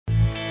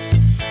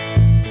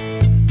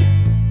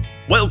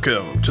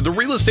Welcome to the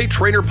Real Estate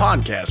Trainer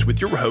Podcast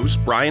with your host,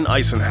 Brian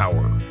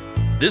Eisenhower.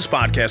 This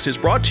podcast is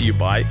brought to you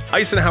by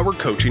Eisenhower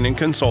Coaching and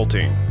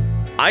Consulting.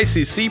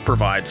 ICC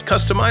provides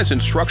customized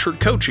and structured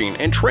coaching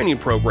and training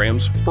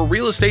programs for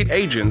real estate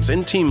agents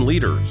and team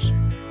leaders,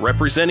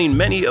 representing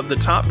many of the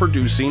top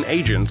producing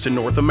agents in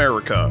North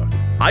America.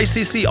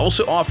 ICC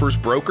also offers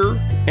broker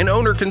and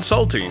owner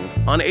consulting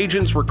on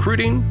agents'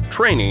 recruiting,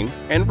 training,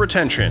 and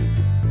retention.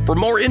 For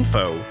more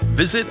info,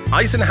 visit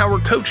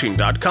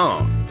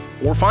eisenhowercoaching.com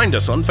or find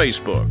us on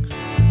Facebook.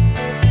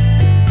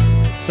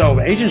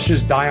 So agents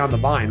just die on the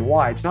vine.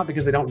 Why? It's not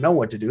because they don't know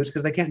what to do. It's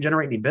because they can't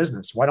generate any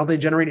business. Why don't they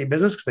generate any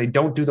business? Because they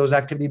don't do those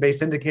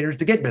activity-based indicators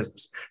to get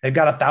business. They've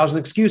got 1,000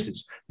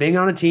 excuses. Being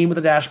on a team with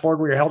a dashboard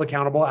where you're held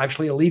accountable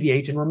actually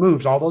alleviates and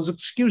removes all those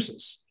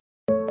excuses.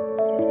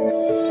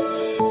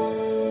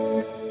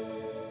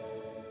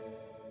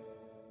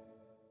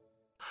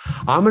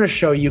 I'm going to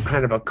show you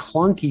kind of a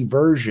clunky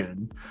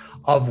version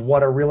of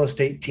what a real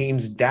estate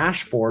team's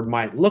dashboard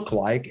might look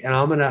like. And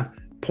I'm going to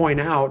point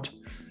out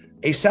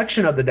a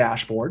section of the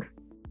dashboard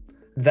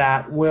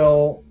that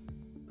will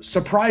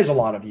surprise a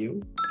lot of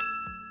you,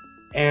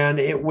 and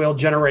it will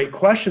generate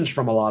questions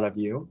from a lot of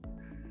you.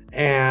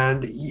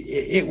 And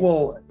it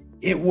will,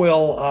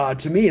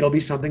 to me, it'll be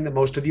something that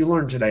most of you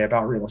learned today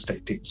about real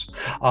estate teams.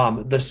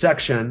 The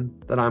section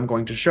that I'm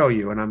going to show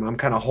you, and I'm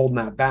kind of holding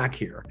that back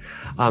here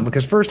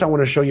because first I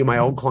want to show you my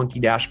old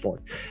clunky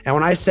dashboard. And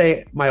when I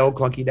say my old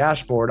clunky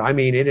dashboard, I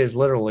mean it is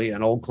literally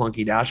an old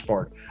clunky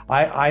dashboard.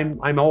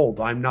 I'm old.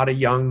 I'm not a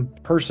young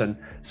person.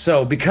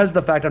 So because of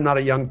the fact I'm not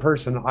a young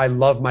person, I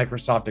love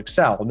Microsoft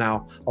Excel.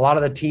 Now, a lot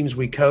of the teams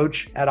we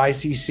coach at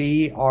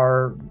ICC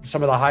are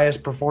some of the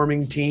highest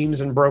performing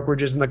teams and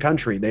brokerages in the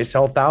country. They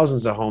sell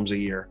thousands of homes a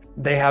year.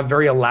 They have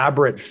very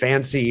elaborate,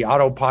 fancy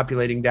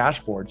auto-populating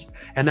dashboards,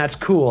 and that's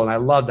cool, and I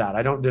love that.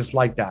 I don't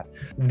dislike that.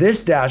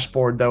 This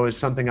dashboard, though, is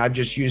something I've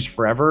just used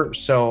forever,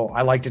 so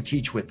I like to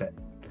teach with it.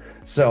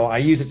 So I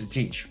use it to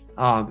teach.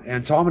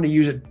 And so I'm going to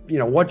use it. You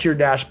know, what your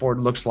dashboard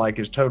looks like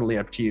is totally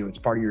up to you. It's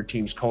part of your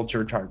team's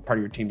culture, part of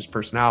your team's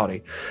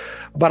personality.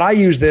 But I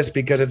use this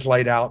because it's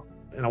laid out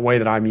in a way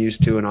that I'm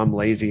used to, and I'm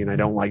lazy and I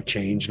don't like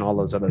change and all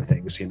those other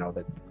things, you know,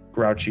 that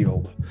grouchy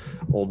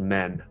old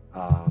men,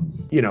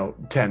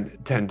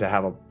 tend to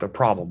have a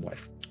problem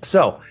with.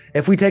 So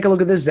if we take a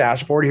look at this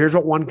dashboard, here's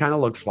what one kind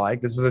of looks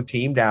like. This is a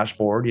team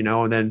dashboard,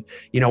 and then,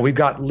 we've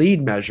got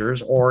lead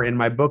measures, or in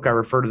my book, I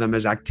refer to them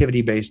as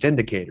activity-based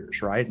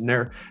indicators, right? And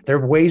they're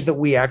ways that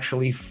we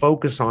actually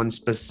focus on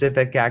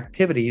specific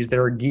activities that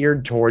are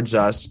geared towards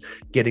us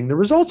getting the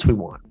results we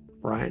want,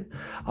 right?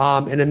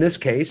 And in this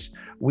case,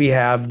 we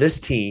have this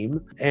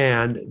team,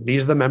 and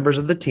these are the members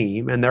of the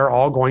team, and they're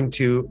all going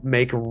to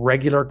make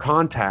regular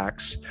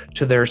contacts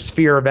to their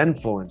sphere of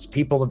influence,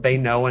 people that they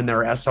know in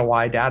their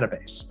SOI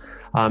database.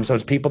 So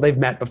it's people they've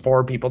met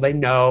before, people they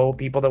know,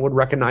 people that would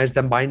recognize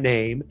them by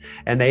name,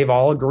 and they've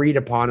all agreed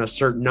upon a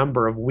certain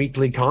number of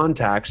weekly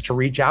contacts to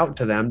reach out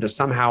to them to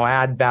somehow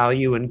add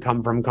value and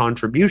come from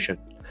contribution.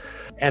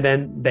 And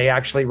then they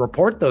actually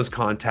report those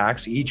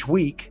contacts each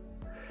week.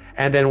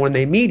 And then when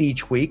they meet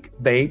each week,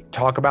 they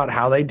talk about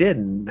how they did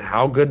and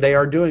how good they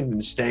are doing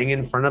and staying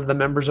in front of the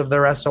members of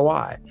their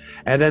SOI.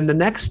 And then the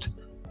next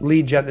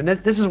lead gen, and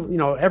this is,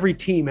 every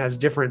team has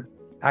different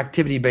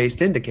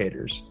activity-based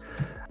indicators.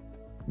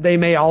 They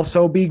may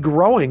also be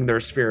growing their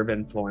sphere of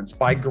influence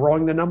by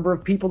growing the number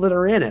of people that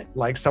are in it.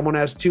 Like someone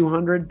has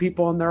 200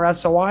 people in their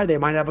SOI, they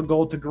might have a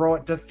goal to grow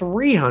it to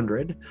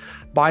 300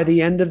 by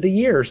the end of the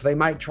year. So they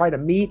might try to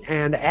meet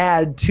and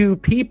add 2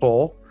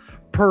 people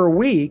per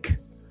week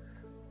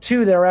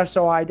to their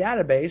SOI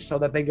database so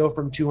that they go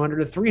from 200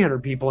 to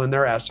 300 people in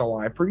their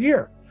SOI per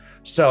year.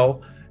 So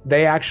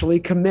they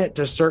actually commit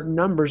to certain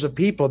numbers of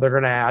people they're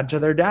going to add to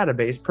their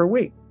database per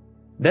week.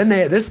 Then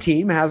this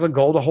team has a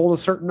goal to hold a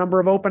certain number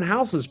of open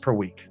houses per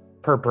week,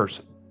 per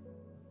person.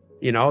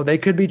 They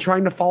could be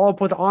trying to follow up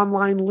with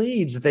online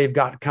leads that they've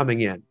got coming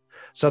in.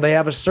 So they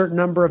have a certain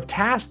number of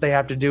tasks they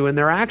have to do in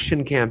their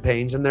action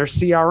campaigns and their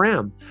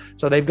CRM.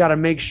 So they've got to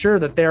make sure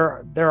that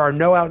there are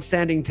no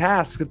outstanding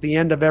tasks at the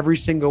end of every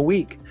single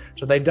week.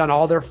 So they've done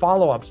all their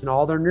follow-ups and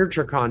all their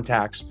nurture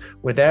contacts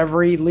with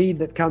every lead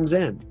that comes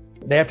in.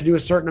 They have to do a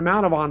certain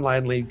amount of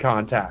online lead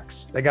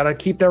contacts. They got to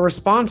keep their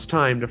response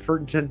time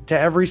to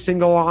every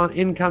single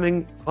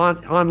incoming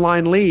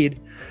online lead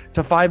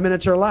to 5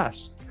 minutes or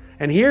less.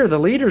 And here, the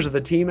leaders of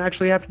the team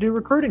actually have to do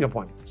recruiting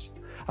appointments.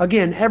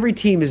 Again, every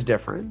team is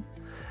different.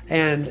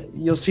 And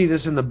you'll see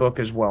this in the book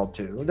as well,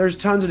 too. There's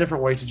tons of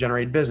different ways to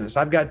generate business.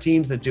 I've got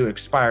teams that do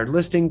expired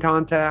listing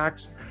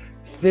contacts,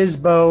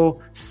 FSBO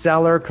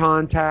seller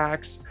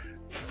contacts,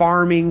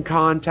 farming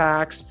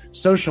contacts,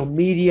 social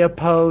media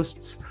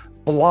posts,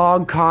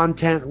 blog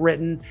content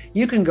written.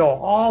 You can go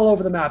all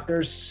over the map.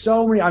 There's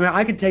so many.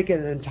 I could take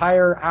an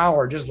entire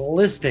hour just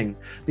listing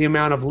the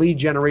amount of lead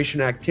generation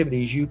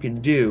activities you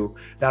can do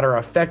that are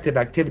effective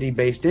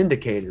activity-based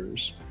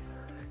indicators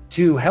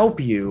to help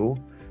you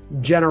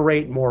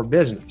generate more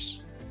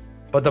business.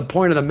 But the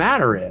point of the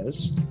matter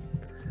is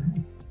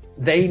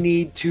they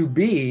need to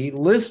be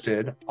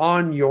listed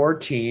on your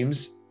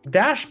team's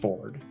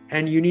dashboard,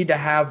 and you need to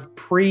have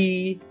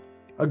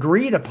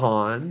pre-agreed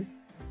upon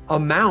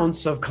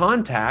amounts of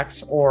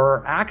contacts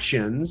or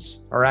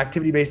actions or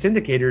activity-based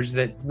indicators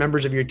that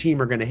members of your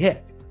team are going to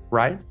hit,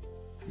 right?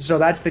 So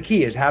that's the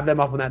key, is have them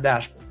up on that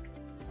dashboard,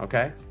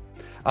 okay?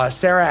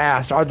 Sarah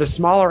asked, are the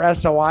smaller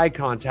SOI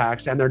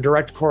contacts and their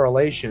direct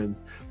correlation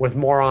with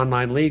more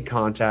online lead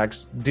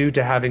contacts due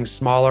to having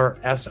smaller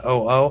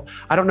SOO?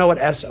 I don't know what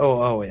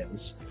SOO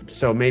is,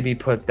 so maybe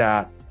put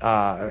that,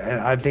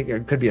 I think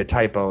it could be a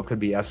typo, it could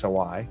be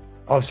SOI.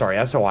 Oh,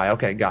 sorry, SOI.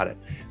 Okay, got it.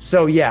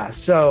 So yeah,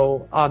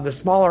 the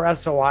smaller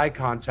SOI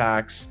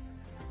contacts,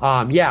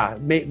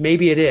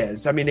 maybe it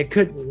is. I mean, it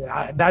could.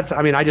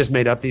 I just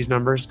made up these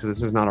numbers because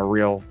this is not a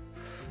real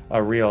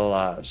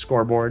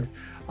scoreboard.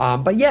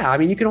 But yeah, I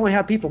mean, you can only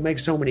have people make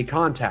so many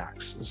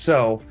contacts.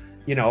 So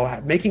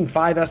making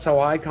 5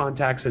 SOI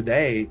contacts a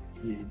day,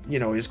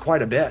 is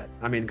quite a bit.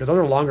 I mean, because those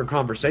are longer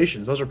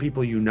conversations. Those are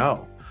people you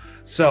know.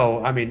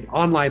 So, I mean,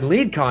 online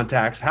lead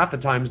contacts, half the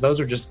times, those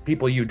are just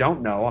people you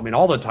don't know. I mean,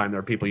 all the time,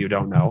 they're people you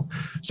don't know.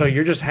 So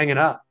you're just hanging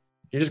up.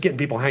 You're just getting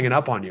people hanging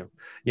up on you,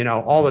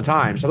 all the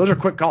time. So those are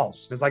quick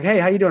calls. It's like, hey,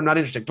 how you doing? I'm not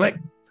interested. Click.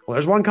 Well,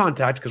 there's one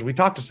contact because we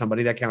talked to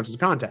somebody that counts as a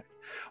contact.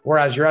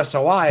 Whereas your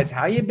SOI, it's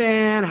how you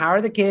been? How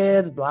are the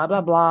kids? Blah,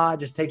 blah, blah. It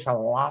just takes a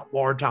lot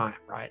more time,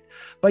 right?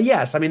 But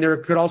yes, I mean, there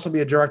could also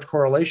be a direct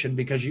correlation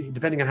because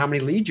depending on how many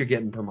leads you're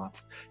getting per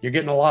month, you're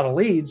getting a lot of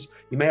leads,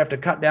 you may have to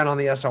cut down on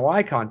the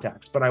SOI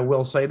contacts. But I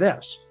will say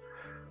this,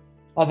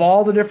 of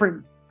all the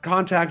different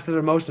contacts that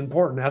are most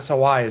important,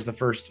 SOI is the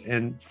first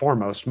and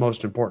foremost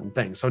most important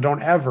thing. So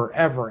don't ever,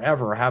 ever,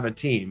 ever have a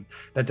team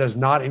that does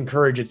not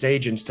encourage its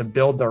agents to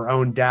build their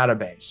own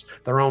database,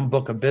 their own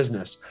book of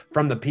business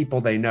from the people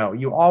they know.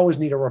 You always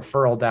need a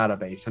referral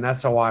database, an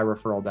SOI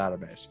referral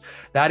database.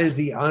 That is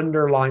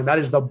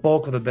the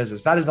bulk of the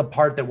business. That is the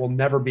part that will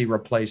never be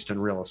replaced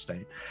in real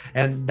estate.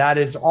 And that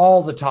is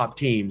all the top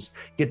teams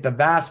get the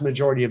vast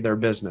majority of their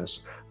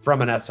business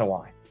from an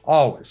SOI.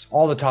 Always.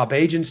 All the top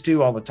agents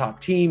do, all the top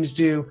teams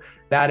do.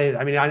 That is,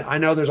 I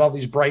know there's all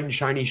these bright and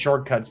shiny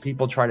shortcuts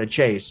people try to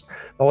chase,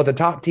 but what the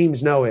top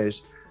teams know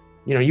is,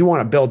 you want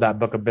to build that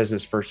book of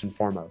business first and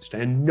foremost.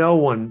 And no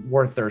one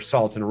worth their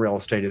salt in real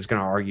estate is going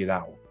to argue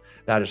that one.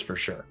 That is for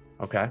sure.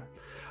 Okay.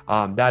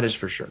 That is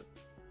for sure.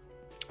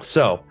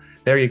 So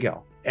there you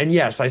go. And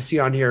yes, I see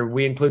on here,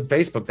 we include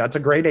Facebook. That's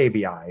a great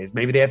ABI.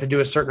 Maybe they have to do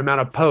a certain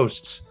amount of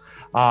posts.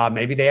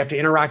 Maybe they have to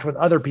interact with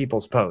other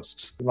people's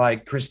posts.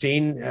 Like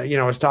Christine,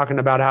 was talking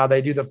about how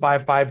they do the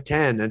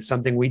 5-5-10. That's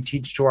something we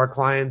teach to our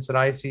clients at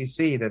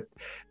ICC, that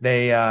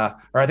they, or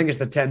I think it's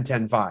the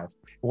 10-10-5,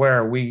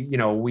 where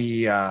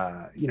we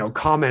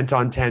comment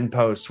on 10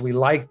 posts. We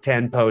like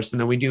 10 posts, and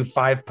then we do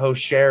 5 post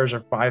shares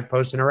or 5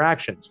 post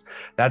interactions.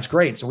 That's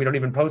great. So we don't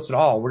even post at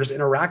all. We're just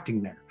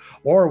interacting there.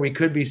 Or we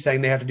could be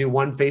saying they have to do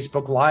 1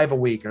 Facebook Live a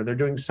week, or they're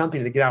doing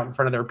something to get out in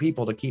front of their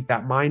people to keep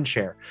that mind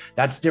share.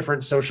 That's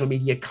different social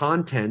media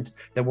content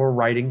that we're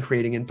writing,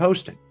 creating, and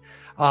posting.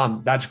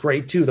 That's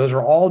great too. Those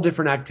are all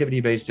different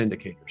activity-based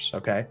indicators.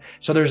 Okay.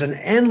 So there's an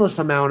endless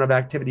amount of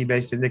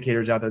activity-based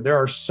indicators out there. There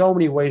are so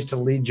many ways to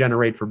lead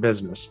generate for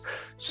business,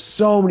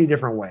 so many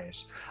different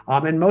ways.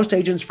 And most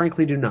agents,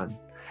 frankly, do none.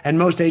 And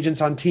most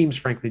agents on teams,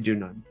 frankly, do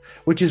none,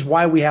 which is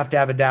why we have to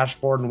have a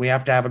dashboard, and we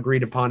have to have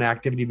agreed upon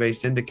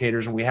activity-based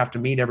indicators, and we have to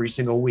meet every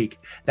single week.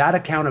 That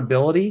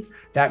accountability,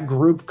 that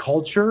group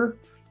culture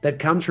that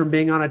comes from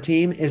being on a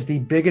team is the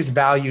biggest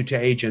value to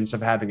agents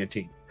of having a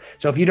team.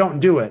 So if you don't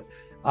do it,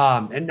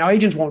 and now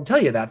agents won't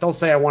tell you that. They'll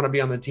say, I want to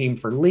be on the team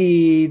for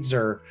leads,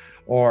 or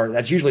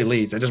that's usually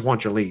leads. I just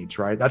want your leads,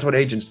 right? That's what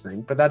agents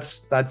think, but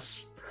that's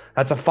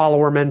a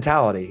follower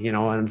mentality,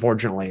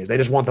 unfortunately, is they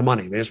just want the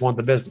money. They just want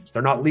the business.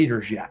 They're not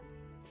leaders yet,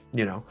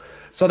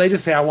 So they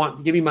just say,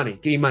 give me money,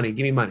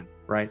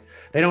 right?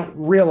 They don't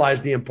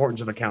realize the importance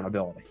of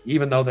accountability,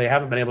 even though they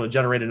haven't been able to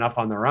generate enough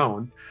on their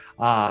own.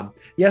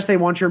 Yes, they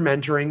want your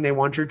mentoring. They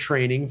want your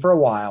training for a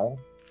while.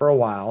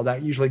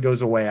 That usually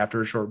goes away after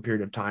a short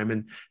period of time.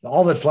 And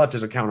all that's left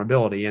is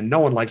accountability. And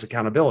no one likes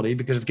accountability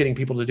because it's getting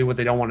people to do what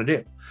they don't want to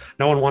do.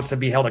 No one wants to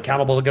be held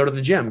accountable to go to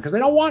the gym because they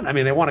want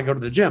to go to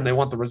the gym. They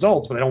want the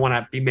results, but they don't want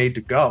to be made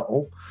to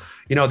go.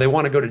 They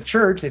want to go to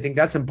church. They think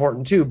that's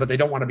important too, but they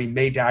don't want to be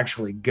made to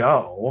actually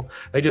go.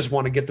 They just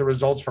want to get the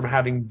results from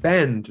having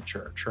been to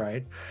church,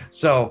 right?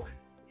 So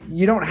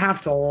you don't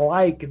have to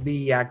like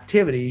the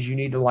activities. You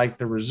need to like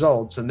the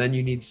results. And then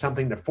you need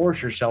something to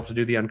force yourself to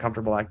do the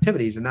uncomfortable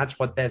activities. And that's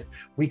what that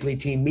weekly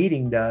team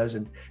meeting does.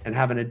 And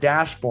having a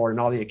dashboard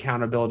and all the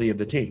accountability of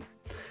the team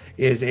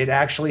is it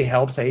actually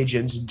helps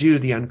agents do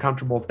the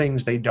uncomfortable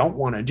things they don't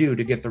want to do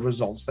to get the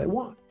results they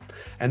want.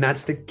 And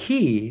that's the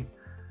key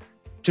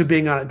to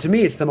being on it. To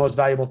me, it's the most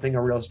valuable thing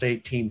a real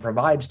estate team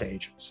provides to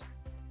agents.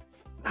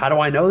 How do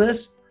I know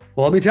this?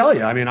 Well, let me tell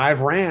you,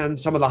 I've ran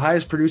some of the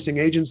highest producing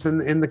agents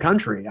in the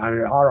country.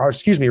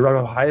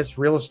 Highest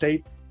real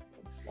estate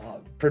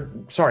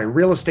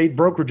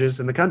brokerages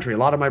in the country. A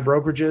lot of my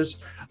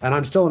brokerages, and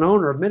I'm still an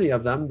owner of many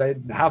of them, they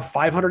have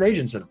 500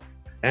 agents in them.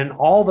 And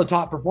all the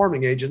top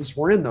performing agents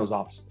were in those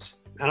offices.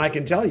 And I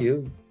can tell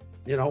you,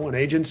 when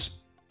agents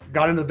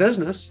got into the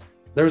business,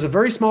 there was a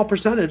very small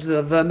percentage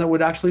of them that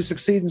would actually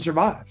succeed and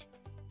survive.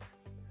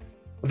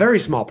 A very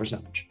small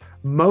percentage.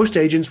 Most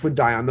agents would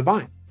die on the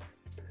vine.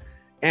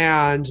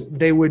 And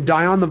they would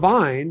die on the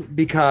vine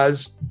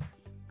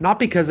not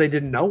because they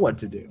didn't know what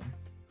to do.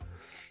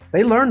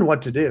 They learned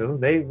what to do.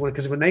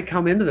 Because when they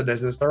come into the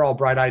business, they're all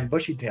bright-eyed,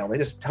 bushy-tailed. They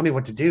just tell me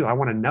what to do. I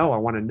want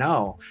to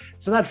know.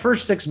 So that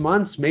first 6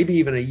 months, maybe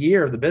even a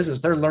year of the business,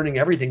 they're learning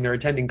everything. They're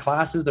attending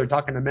classes. They're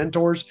talking to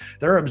mentors.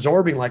 They're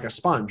absorbing like a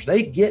sponge.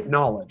 They get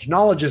knowledge.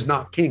 Knowledge is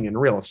not king in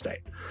real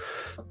estate.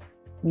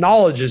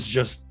 Knowledge is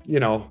just,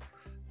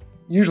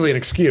 usually an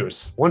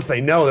excuse. Once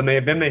they know,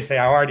 then they say,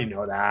 I already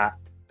know that.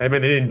 I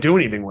mean, they didn't do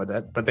anything with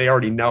it, but they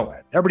already know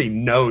it. Everybody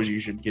knows you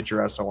should get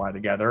your SOI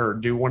together or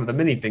do one of the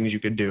many things you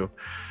could do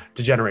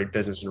to generate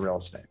business in real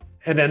estate.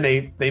 And then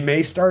they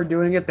may start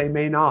doing it, they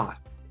may not.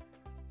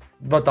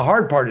 But the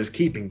hard part is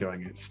keeping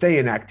doing it, stay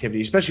in activity,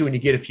 especially when you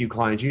get a few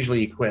clients.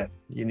 Usually you quit,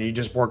 you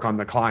just work on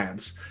the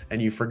clients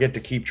and you forget to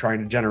keep trying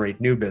to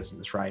generate new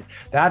business, right?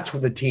 That's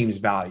where the team's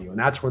value, and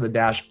that's where the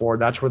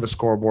dashboard, that's where the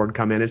scoreboard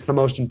come in. It's the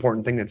most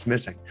important thing that's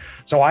missing.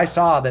 So I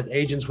saw that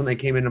agents, when they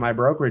came into my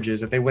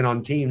brokerages, if they went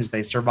on teams,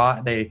 they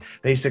survived, they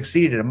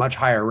succeeded at a much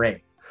higher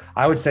rate.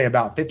 I would say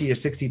about 50 to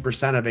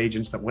 60% of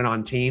agents that went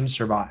on teams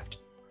survived,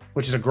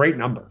 which is a great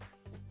number.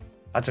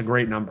 That's a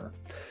great number.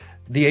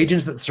 The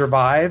agents that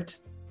survived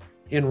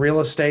in real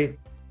estate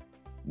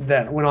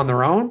that went on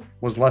their own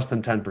was less than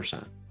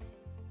 10%.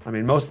 I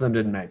mean, most of them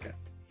didn't make it.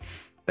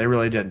 They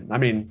really didn't. I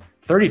mean,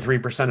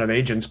 33% of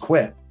agents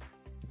quit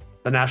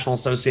the National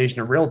Association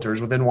of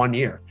Realtors within 1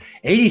 year.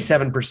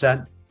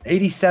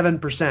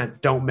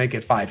 87% don't make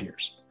it 5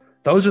 years.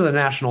 Those are the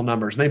national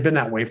numbers, and they've been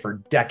that way for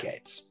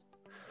decades.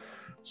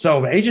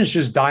 So agents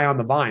just die on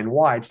the vine.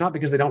 Why? It's not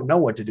because they don't know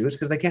what to do. It's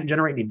because they can't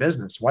generate any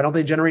business. Why don't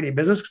they generate any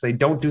business? Because they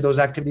don't do those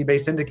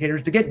activity-based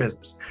indicators to get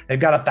business. They've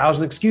got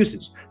 1,000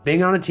 excuses.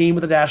 Being on a team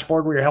with a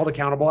dashboard where you're held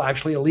accountable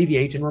actually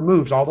alleviates and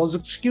removes all those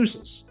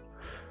excuses.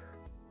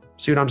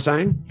 See what I'm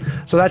saying?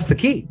 So that's the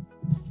key.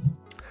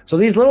 So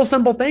these little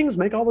simple things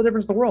make all the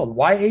difference in the world.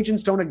 Why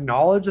agents don't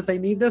acknowledge that they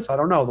need this? I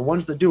don't know. The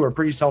ones that do are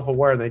pretty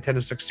self-aware, and they tend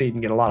to succeed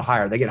and get a lot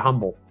higher. They get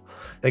humble.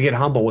 They get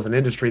humble with an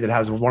industry that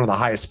has one of the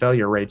highest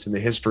failure rates in the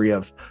history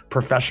of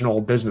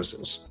professional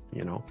businesses,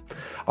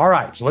 All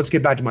right, so let's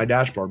get back to my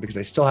dashboard because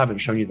I still haven't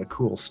shown you the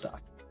cool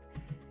stuff.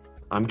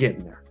 I'm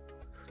getting there.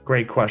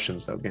 Great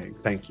questions though, gang.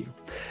 Thank you.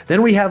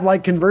 Then we have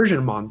like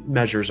conversion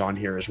measures on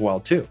here as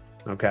well too,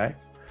 okay?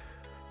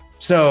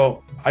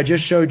 So I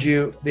just showed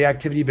you the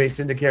activity-based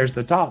indicators at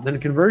the top. Then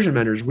conversion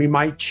measures, we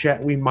might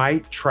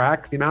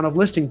track the amount of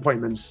listing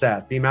appointments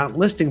set, the amount of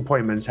listing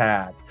appointments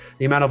had,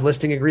 the amount of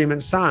listing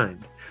agreements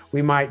signed.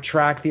 We might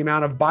track the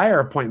amount of buyer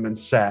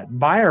appointments set,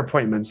 buyer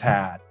appointments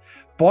had,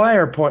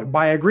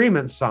 by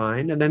agreement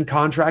signed, and then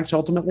contracts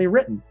ultimately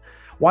written.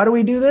 Why do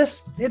we do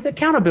this? It's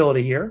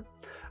accountability here.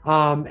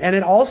 And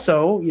it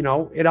also,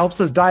 it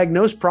helps us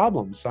diagnose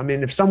problems. I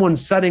mean, if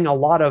someone's setting a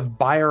lot of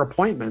buyer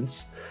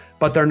appointments,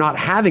 but they're not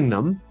having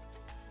them,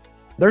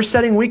 they're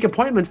setting weak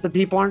appointments that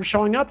people aren't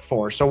showing up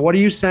for. So what are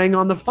you saying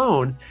on the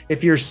phone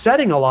if you're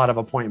setting a lot of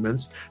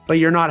appointments, but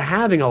you're not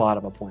having a lot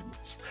of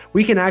appointments?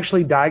 We can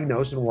actually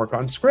diagnose and work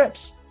on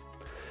scripts,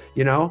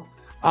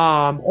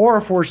 or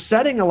if we're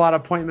setting a lot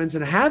of appointments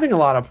and having a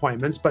lot of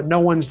appointments, but no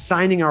one's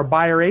signing our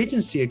buyer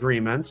agency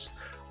agreements,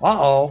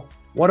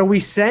 what are we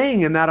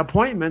saying in that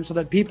appointment so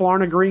that people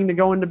aren't agreeing to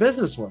go into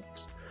business with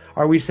us?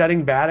 Are we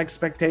setting bad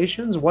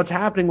expectations? What's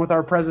happening with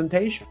our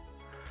presentation?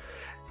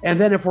 And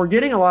then if we're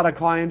getting a lot of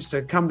clients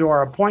to come to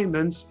our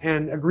appointments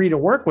and agree to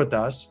work with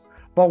us,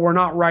 but we're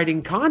not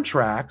writing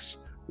contracts,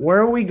 where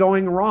are we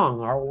going wrong?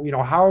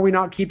 How are we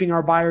not keeping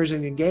our buyers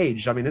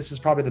engaged? I mean, this is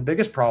probably the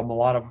biggest problem a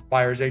lot of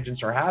buyers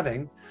agents are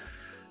having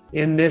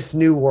in this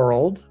new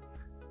world.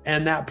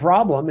 And that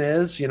problem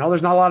is,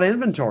 there's not a lot of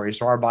inventory.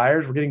 So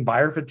we're getting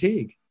buyer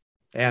fatigue.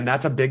 And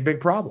that's a big, big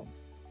problem.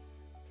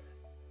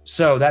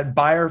 So that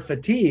buyer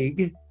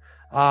fatigue,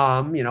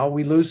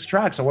 we lose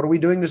track. So what are we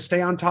doing to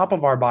stay on top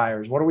of our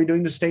buyers? What are we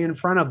doing to stay in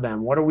front of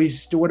them? What are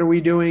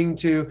we doing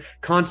to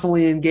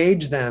constantly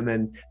engage them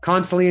and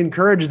constantly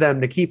encourage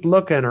them to keep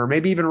looking, or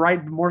maybe even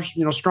write more,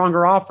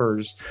 stronger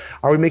offers?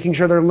 Are we making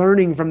sure they're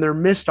learning from their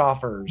missed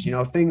offers?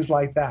 Things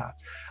like that.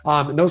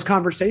 And those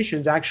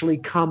conversations actually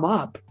come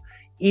up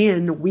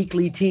in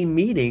weekly team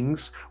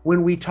meetings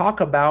when we talk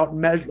about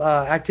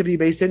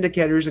activity-based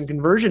indicators and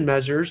conversion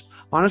measures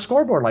on a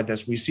scoreboard like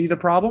this. We see the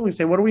problem, we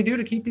say, what do we do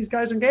to keep these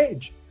guys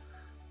engaged?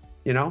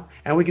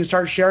 And we can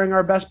start sharing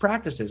our best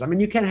practices. I mean,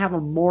 you can't have a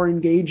more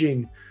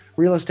engaging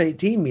real estate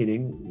team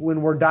meeting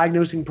when we're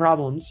diagnosing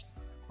problems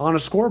on a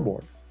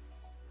scoreboard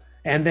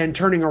and then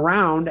turning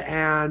around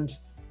and,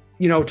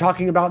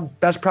 talking about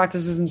best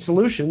practices and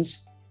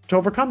solutions to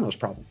overcome those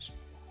problems.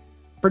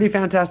 Pretty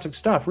fantastic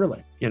stuff,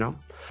 really,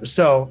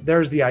 So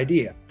there's the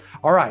idea.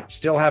 All right,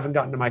 still haven't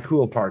gotten to my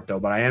cool part though,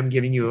 but I am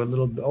giving you a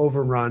little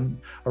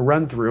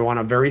run through on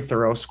a very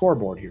thorough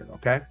scoreboard here,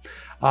 okay?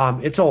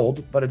 It's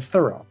old, but it's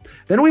thorough.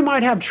 Then we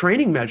might have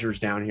training measures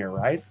down here,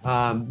 right?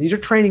 These are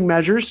training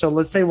measures. So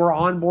let's say we're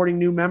onboarding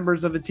new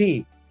members of a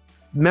team.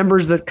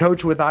 Members that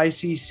coach with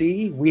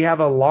ICC, we have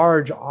a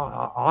large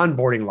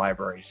onboarding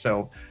library.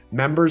 So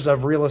members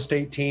of real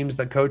estate teams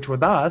that coach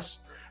with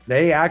us,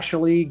 they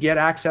actually get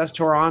access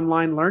to our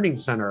online learning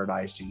center at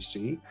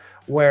ICC,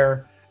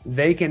 where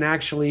they can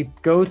actually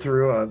go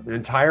through an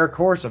entire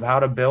course of how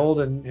to build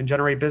and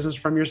generate business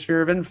from your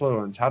sphere of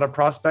influence, how to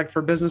prospect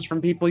for business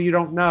from people you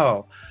don't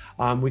know.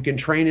 We can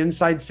train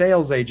inside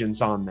sales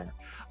agents on there.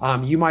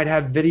 You might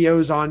have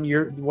videos on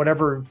your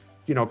whatever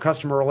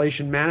customer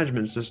relation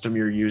management system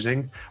you're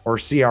using or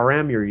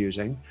CRM you're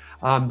using.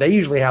 They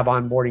usually have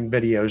onboarding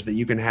videos that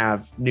you can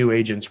have new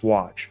agents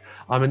watch.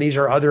 And these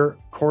are other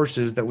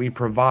courses that we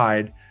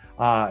provide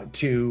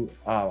to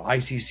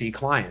ICC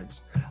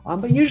clients.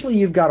 But usually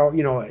you've got,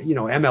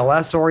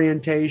 MLS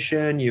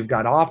orientation, you've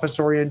got office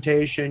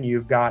orientation,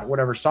 you've got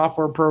whatever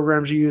software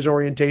programs you use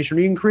orientation.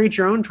 You can create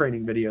your own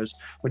training videos,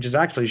 which is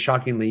actually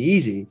shockingly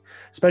easy,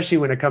 especially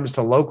when it comes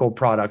to local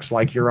products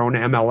like your own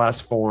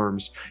MLS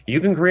forms. You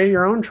can create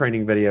your own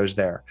training videos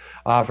there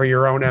for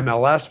your own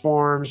MLS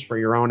forms, for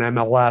your own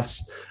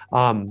MLS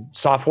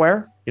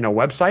software,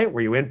 website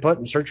where you input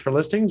and search for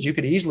listings. You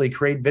could easily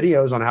create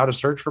videos on how to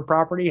search for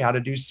property, how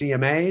to do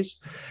CMAs.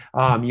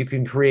 You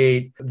can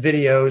create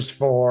videos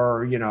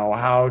for,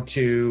 how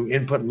to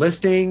input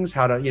listings,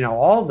 how to,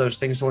 all of those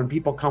things. So when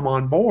people come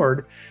on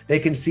board, they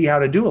can see how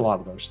to do a lot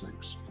of those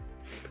things,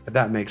 if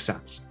that makes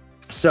sense.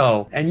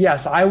 So, and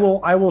yes, I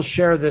will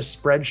share this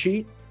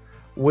spreadsheet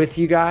with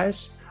you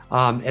guys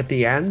at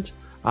the end.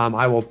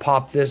 I will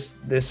pop this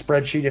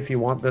spreadsheet if you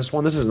want this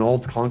one. This is an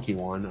old clunky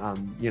one.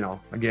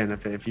 Again,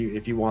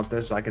 if you want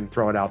this, I can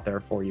throw it out there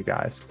for you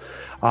guys.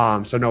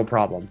 So no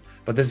problem.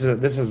 But this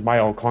is my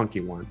old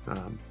clunky one.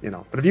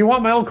 But if you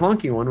want my old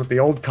clunky one with the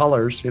old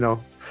colors,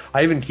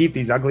 I even keep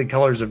these ugly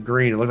colors of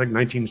green. It looks like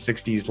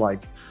 1960s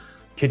like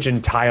kitchen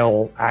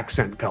tile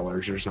accent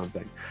colors or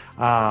something.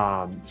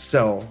 But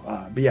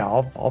yeah,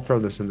 I'll throw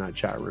this in that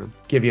chat room,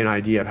 give you an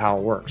idea of how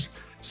it works.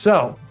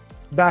 So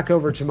back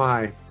over to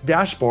my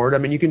dashboard. I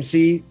mean, you can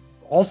see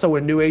also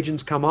when new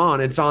agents come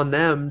on, it's on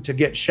them to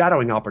get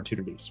shadowing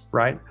opportunities,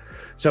 right?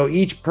 So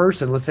each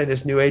person, let's say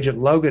this new agent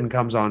Logan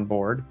comes on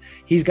board,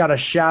 he's got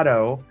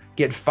to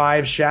get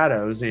 5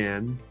 shadows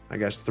in, I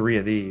guess 3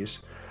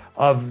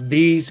 of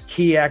these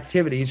key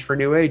activities for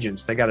new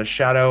agents. They got to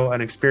shadow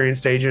an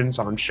experienced agent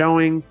on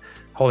showing,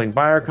 holding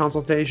buyer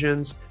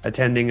consultations,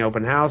 attending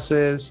open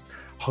houses,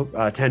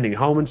 attending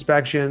home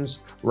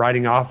inspections,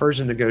 writing offers,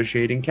 and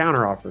negotiating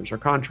counter offers or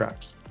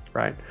contracts,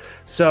 right?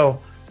 So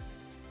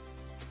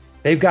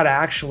they've got to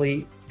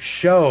actually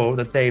show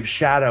that they've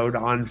shadowed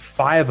on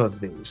 5 of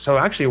these. So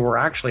actually,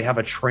 we have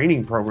a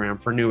training program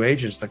for new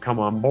agents that come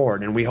on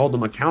board, and we hold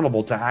them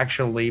accountable to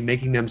actually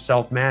making them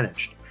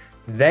self-managed.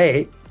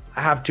 They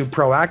have to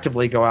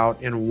proactively go out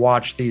and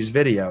watch these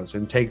videos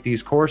and take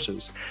these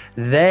courses.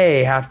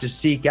 They have to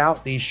seek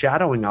out these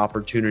shadowing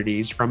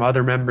opportunities from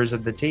other members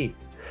of the team.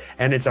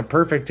 And it's a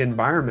perfect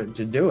environment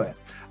to do it.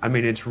 I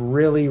mean, it's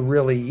really,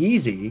 really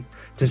easy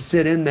to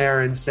sit in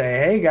there and say,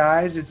 hey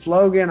guys, it's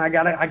Logan. I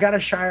gotta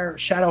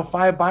shadow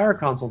 5 buyer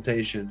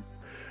consultation.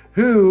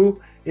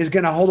 Who is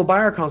going to hold a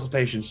buyer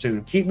consultation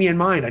soon? Keep me in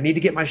mind. I need to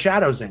get my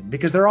shadows in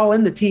because they're all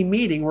in the team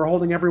meeting. We're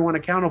holding everyone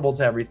accountable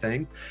to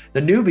everything. The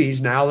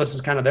newbies now, this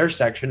is kind of their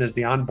section, is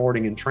the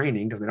onboarding and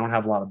training because they don't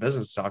have a lot of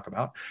business to talk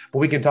about. But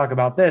we can talk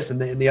about this. And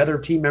the other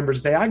team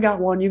members say, I got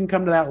one. You can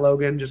come to that,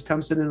 Logan. Just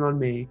come sit in on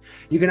me.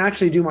 You can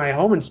actually do my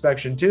home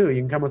inspection too.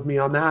 You can come with me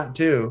on that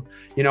too.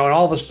 And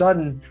all of a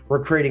sudden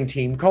we're creating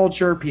team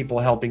culture, people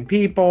helping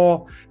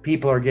people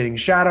are getting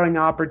shadowing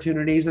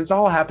opportunities. And it's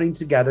all happening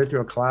together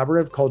through a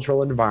collaborative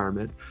cultural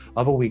environment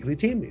of a weekly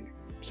team meeting.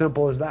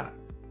 Simple as that.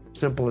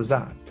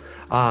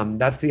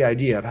 That's the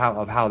idea of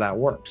how that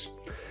works.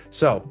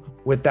 So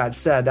with that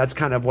said, that's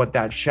kind of what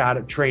that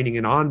shadow training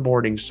and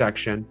onboarding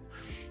section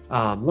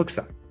looks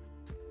like.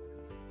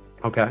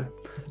 Okay.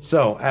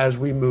 So as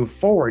we move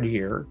forward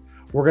here,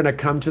 we're going to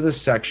come to the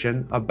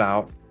section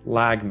about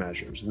lag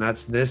measures. And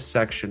that's this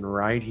section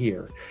right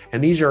here.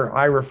 And these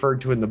I referred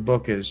to in the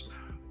book as,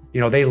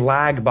 they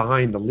lag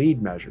behind the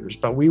lead measures,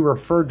 but we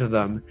refer to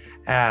them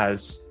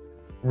as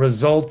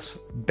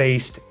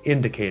results-based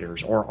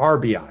indicators or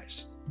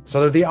RBIs.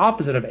 So they're the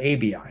opposite of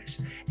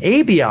ABIs.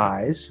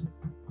 ABIs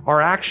are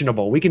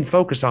actionable. We can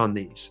focus on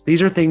these.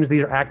 These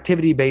are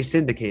activity-based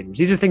indicators.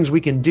 These are things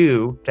we can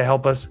do to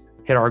help us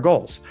hit our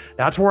goals.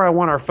 That's where I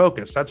want our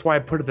focus. That's why I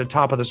put it at the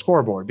top of the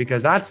scoreboard,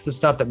 because that's the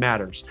stuff that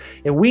matters.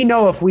 And we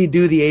know if we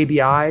do the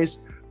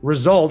ABIs,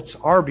 results,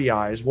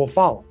 RBIs will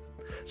follow.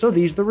 So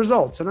these are the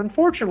results. And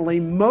unfortunately,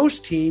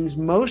 most teams,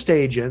 most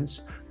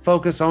agents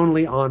focus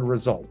only on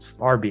results,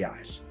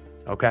 RBIs,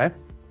 okay?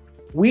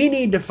 We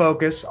need to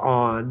focus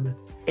on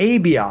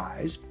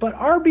ABIs, but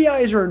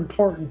RBIs are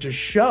important to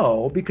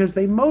show because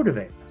they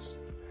motivate us.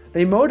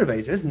 They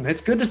motivate us.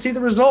 It's good to see the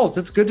results.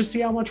 It's good to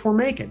see how much we're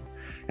making.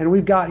 And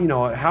we've got,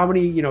 how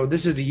many,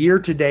 this is a year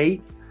to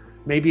date.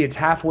 Maybe it's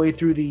halfway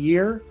through the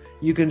year.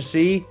 You can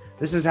see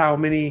this is how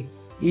many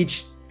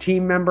each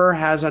team member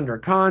has under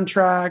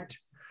contract,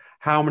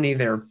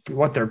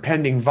 what their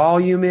pending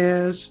volume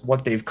is,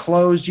 what they've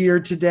closed year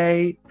to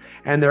date,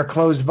 and their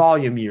closed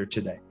volume year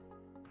to date.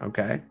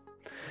 Okay.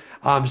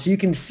 So you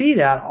can see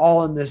that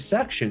all in this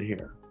section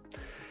here.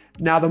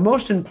 Now, the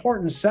most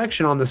important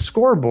section on the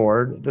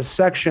scoreboard, the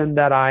section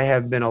that I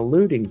have been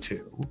alluding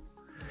to,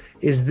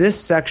 is this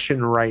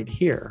section right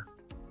here.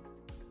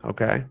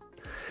 Okay.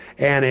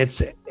 And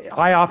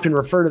I often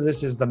refer to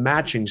this as the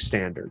matching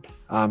standard.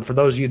 For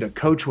those of you that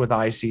coach with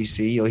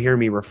ICC, you'll hear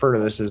me refer to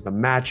this as the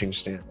matching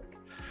standard.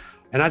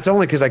 And that's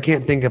only because I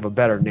can't think of a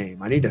better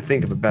name. I need to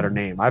think of a better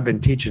name. I've been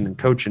teaching and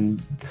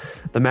coaching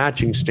the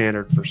matching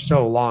standard for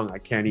so long, I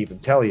can't even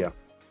tell you.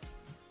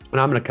 And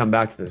I'm going to come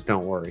back to this,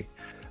 don't worry.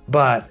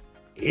 But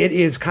it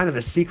is kind of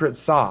the secret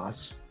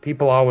sauce.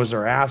 People always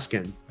are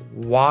asking,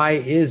 why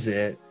is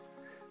it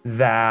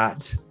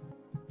that,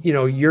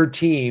 your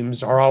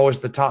teams are always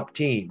the top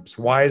teams?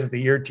 Why is it that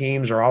your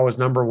teams are always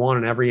number one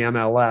in every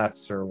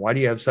MLS? Or why do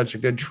you have such a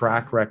good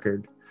track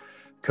record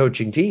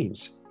coaching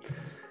teams?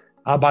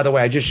 By the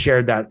way, I just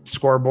shared that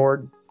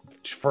scoreboard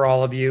for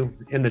all of you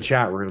in the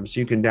chat room, so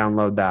you can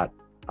download that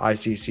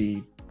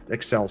ICC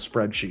Excel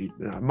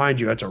spreadsheet. Mind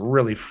you, that's a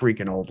really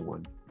freaking old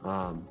one.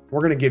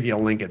 We're going to give you a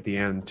link at the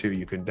end too.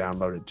 You can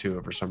download it too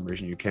if for some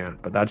reason you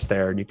can't, but that's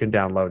there and you can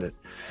download it.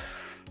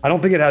 I don't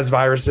think it has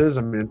viruses.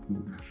 I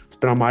mean, it's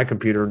been on my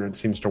computer and it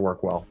seems to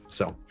work well.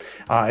 So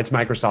it's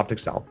Microsoft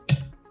Excel.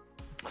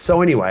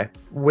 So anyway,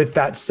 with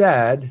that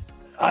said,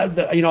 I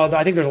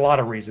think there's a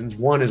lot of reasons.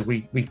 One is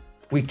we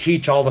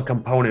teach all the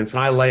components,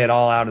 and I lay it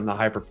all out in the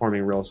High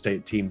Performing Real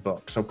Estate Team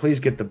book. So please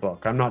get the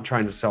book. I'm not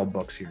trying to sell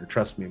books here.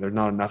 Trust me, there's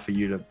not enough of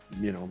you to,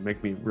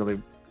 make me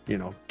really,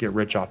 get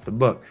rich off the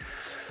book.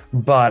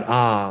 But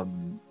I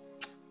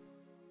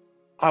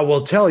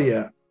will tell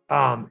you,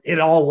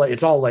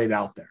 it's all laid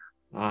out there.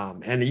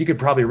 And you could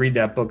probably read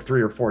that book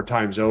 3 or 4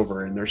 times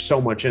over, and there's so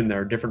much in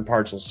there. Different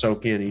parts will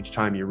soak in each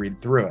time you read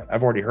through it.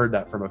 I've already heard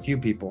that from a few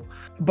people.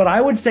 But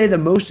I would say the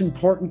most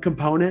important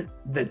component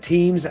that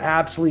teams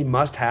absolutely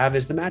must have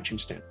is the matching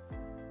standard.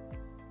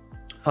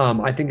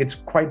 I think it's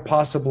quite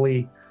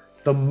possibly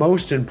the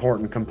most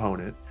important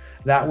component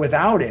that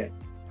without it,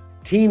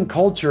 team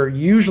culture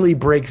usually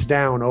breaks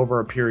down over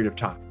a period of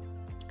time.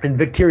 And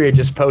Victoria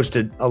just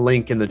posted a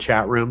link in the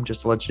chat room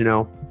just to let you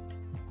know.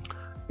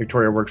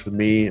 Victoria works with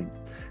me, and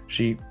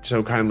she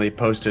so kindly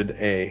posted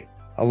a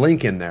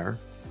link in there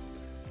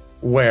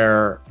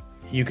where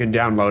you can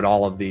download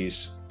all of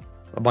these,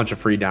 a bunch of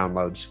free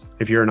downloads.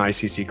 If you're an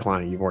ICC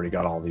client, you've already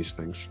got all these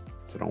things,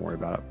 so don't worry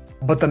about it.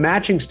 But the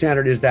matching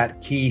standard is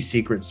that key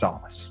secret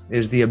sauce,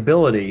 is the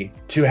ability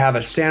to have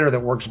a standard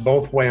that works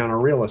both ways on a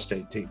real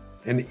estate team.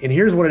 And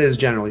here's what it is,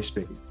 generally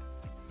speaking.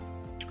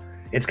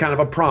 It's kind of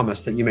a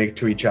promise that you make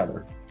to each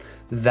other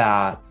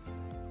that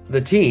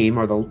the team,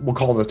 or we'll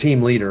call it the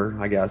team leader,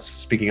 I guess,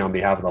 speaking on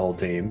behalf of the whole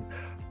team,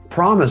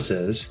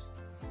 promises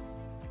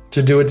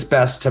to do its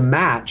best to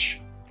match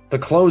the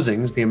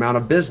closings, the amount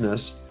of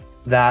business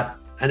that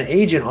an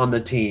agent on the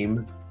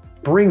team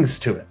brings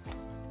to it,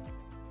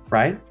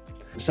 right?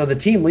 So the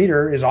team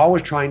leader is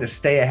always trying to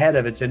stay ahead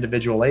of its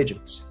individual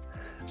agents.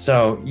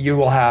 So you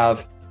will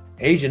have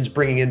agents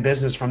bringing in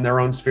business from their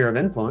own sphere of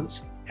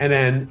influence, and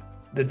then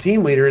the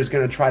team leader is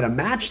going to try to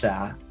match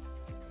that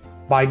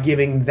by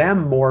giving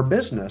them more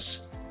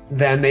business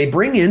than they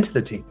bring into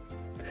the team.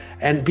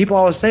 And people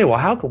always say, well,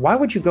 why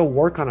would you go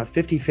work on a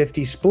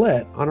 50-50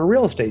 split on a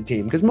real estate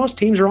team? Because most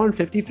teams are on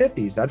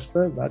 50-50s. That's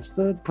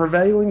the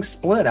prevailing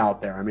split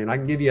out there. I mean, I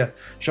can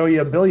show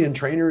you a billion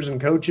trainers and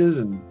coaches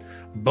and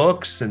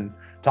books and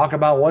talk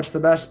about what's the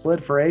best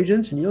split for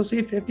agents, and you'll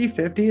see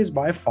 50-50 is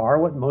by far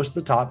what most of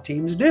the top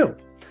teams do.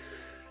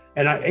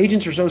 And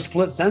agents are so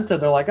split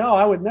sensitive. They're like, oh,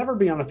 I would never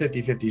be on a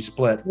 50-50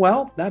 split.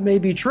 Well, that may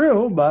be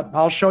true, but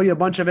I'll show you a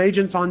bunch of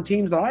agents on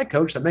teams that I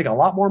coach that make a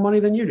lot more money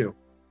than you do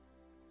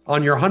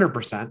on your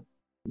 100%.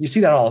 You see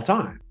that all the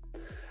time.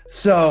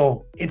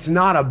 So it's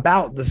not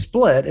about the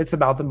split. It's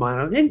about the amount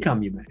of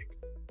income you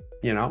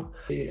make.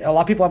 A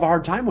lot of people have a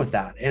hard time with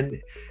that.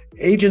 And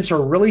agents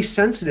are really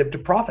sensitive to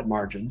profit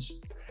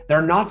margins.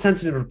 They're not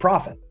sensitive to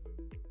profit.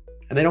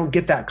 And they don't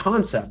get that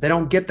concept. They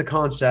don't get the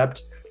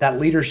concept, that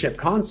leadership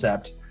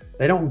concept.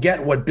 They don't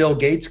get what Bill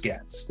Gates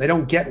gets. They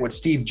don't get what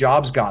Steve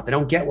Jobs got. They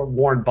don't get what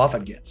Warren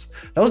Buffett gets.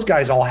 Those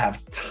guys all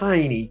have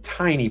tiny,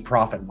 tiny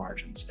profit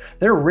margins.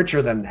 They're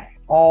richer than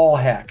all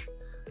heck,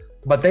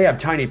 but they have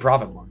tiny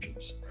profit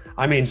margins.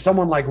 I mean,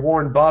 someone like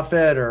Warren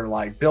Buffett or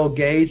like Bill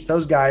Gates,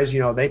 those guys,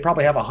 they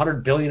probably have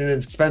 $100 billion in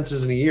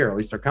expenses in a year, at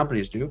least their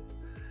companies do.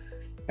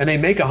 And they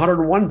make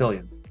 $101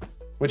 billion,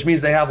 which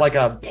means they have like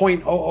a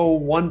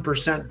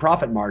 0.001%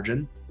 profit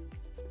margin,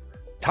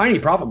 tiny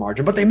profit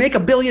margin, but they make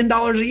 $1 billion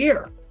a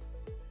year.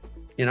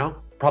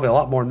 Probably a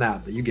lot more than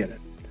that, but you get it.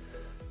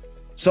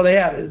 So they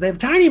have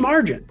tiny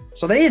margin.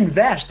 So they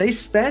invest, they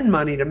spend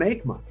money to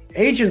make money.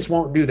 Agents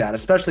won't do that,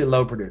 especially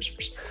low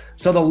producers.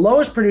 So the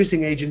lowest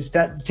producing agents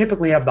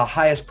typically have the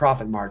highest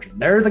profit margin.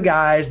 They're the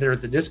guys that are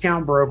at the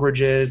discount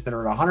brokerages that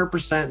are at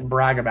 100% and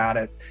brag about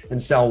it and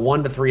sell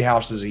 1 to 3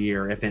 houses a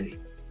year, if any.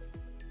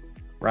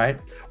 right?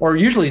 Or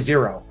usually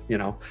zero,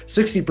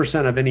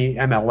 60% of any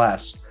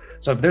MLS.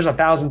 So if there's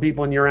 1,000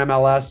 people in your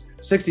MLS,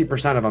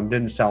 60% of them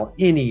didn't sell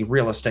any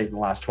real estate in the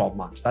last 12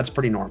 months. That's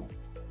pretty normal.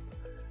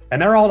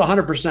 And they're all at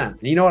 100%.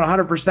 And you know what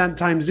 100%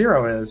 times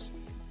zero is?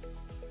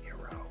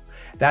 Zero.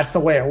 That's the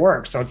way it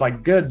works. So it's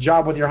like, good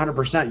job with your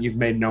 100%. You've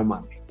made no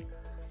money.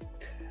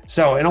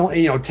 So, and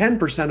only,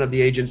 10% of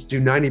the agents do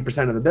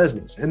 90% of the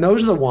business. And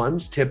those are the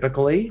ones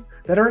typically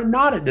that are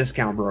not at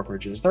discount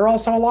brokerages. There are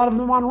also a lot of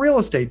them on real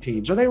estate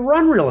teams, or they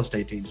run real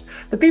estate teams.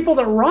 The people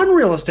that run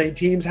real estate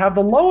teams have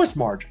the lowest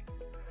margin.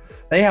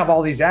 They have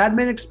all these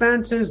admin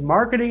expenses,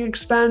 marketing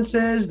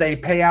expenses. They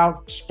pay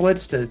out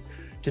splits to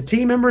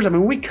team members. I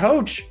mean, we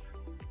coach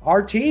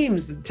our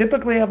teams that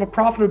typically have a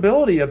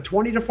profitability of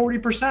 20 to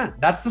 40%.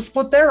 That's the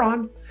split they're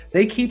on.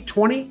 They keep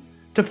 20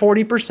 to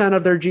 40%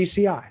 of their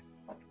GCI.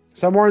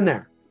 Somewhere in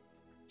there.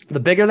 The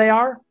bigger they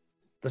are,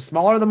 the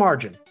smaller the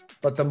margin,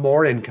 but the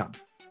more income.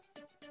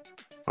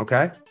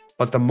 Okay?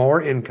 But the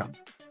more income.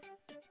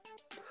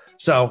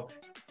 So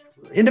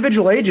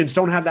individual agents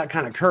don't have that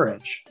kind of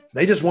courage.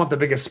 They just want the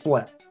biggest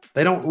split.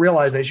 They don't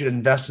realize they should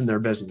invest in their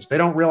business. They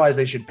don't realize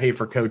they should pay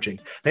for coaching.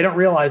 They don't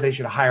realize they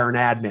should hire an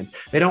admin.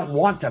 They don't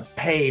want to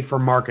pay for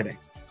marketing.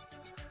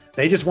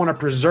 They just want to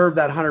preserve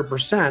that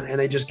 100% and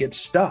they just get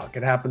stuck.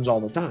 It happens all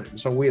the time.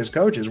 So we as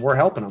coaches, we're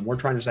helping them. We're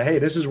trying to say, hey,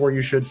 this is where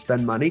you should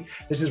spend money.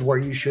 This is where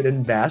you should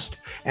invest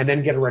and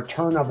then get a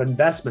return of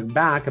investment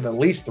back of at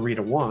least 3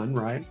 to 1,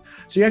 right?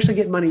 So you actually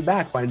get money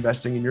back by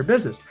investing in your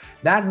business.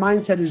 That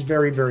mindset is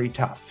very, very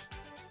tough.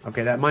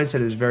 Okay, that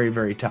mindset is very,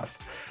 very tough.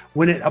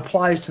 When it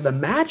applies to the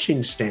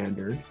matching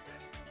standard,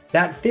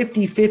 that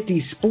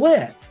 50-50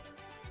 split,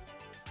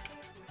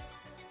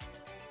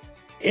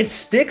 it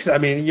sticks. I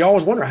mean, you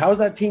always wonder, how is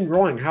that team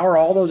growing? How are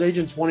all those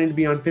agents wanting to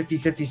be on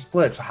 50-50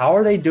 splits? How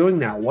are they doing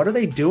that? What are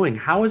they doing?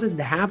 How is it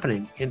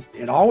happening? And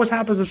it always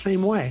happens the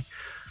same way.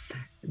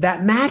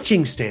 That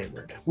matching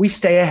standard, we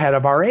stay ahead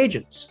of our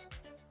agents.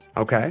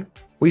 Okay?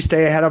 We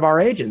stay ahead of our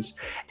agents.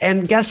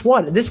 And guess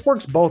what? This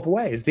works both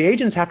ways. The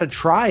agents have to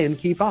try and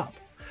keep up.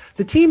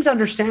 The team's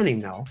understanding,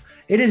 though,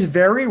 it is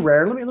very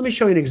rare. Let me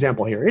show you an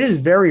example here. It is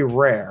very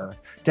rare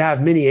to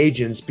have many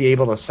agents be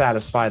able to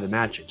satisfy the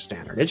matching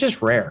standard. It's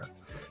just rare.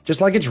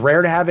 Just like it's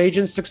rare to have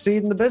agents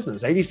succeed in the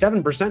business.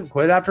 87%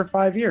 quit after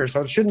 5 years.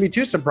 So it shouldn't be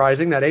too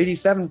surprising that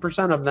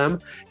 87% of them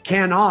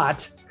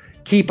cannot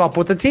keep up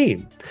with the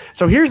team.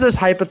 So here's this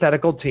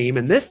hypothetical team.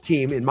 And this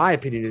team, in my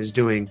opinion, is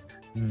doing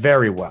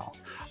very well.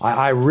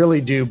 I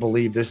really do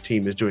believe this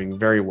team is doing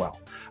very well.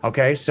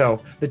 Okay,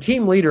 so the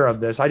team leader of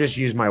this, I just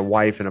used my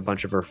wife and a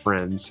bunch of her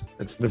friends.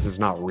 This is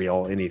not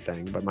real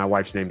anything, but my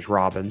wife's name's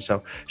Robin.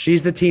 So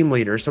she's the team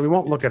leader, so we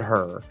won't look at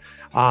her.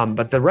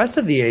 But the rest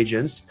of the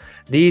agents,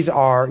 these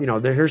are,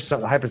 here's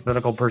a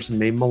hypothetical person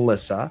named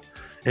Melissa,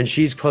 and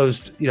she's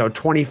closed,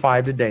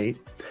 25 to date.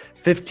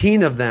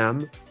 15 of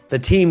them, the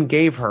team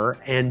gave her,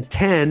 and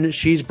 10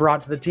 she's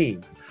brought to the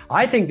team.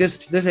 I think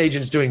this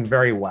agent's doing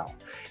very well.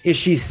 Is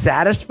she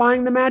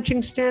satisfying the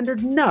matching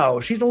standard?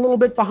 No, she's a little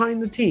bit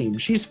behind the team.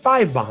 She's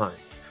 5 behind.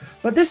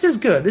 But this is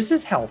good. This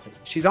is healthy.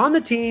 She's on the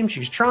team.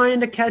 She's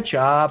trying to catch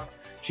up.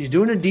 She's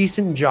doing a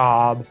decent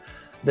job.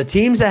 The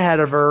team's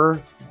ahead of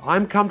her.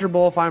 I'm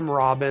comfortable if I'm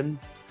Robin,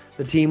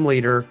 the team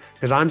leader,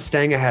 because I'm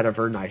staying ahead of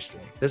her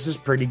nicely. This is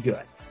pretty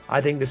good. I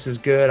think this is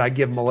good. I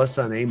give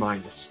Melissa an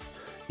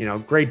A-.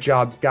 Great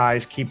job,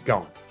 guys. Keep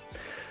going.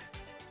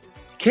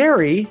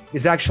 Carrie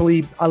is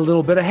actually a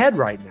little bit ahead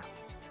right now.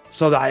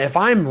 So that if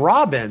I'm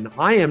Robin,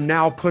 I am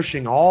now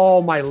pushing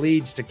all my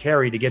leads to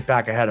Carrie to get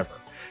back ahead of her,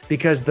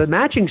 because the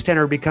matching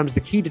standard becomes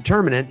the key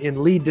determinant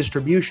in lead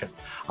distribution.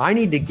 I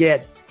need to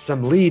get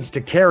some leads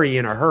to Carrie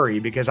in a hurry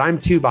because I'm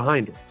 2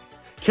 behind her.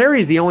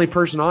 Carrie's the only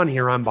person on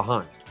here I'm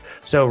behind.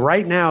 So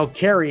right now,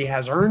 Carrie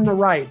has earned the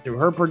right through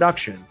her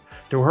production,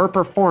 through her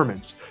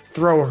performance,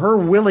 through her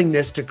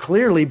willingness to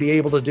clearly be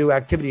able to do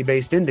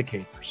activity-based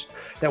indicators,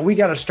 that we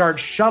got to start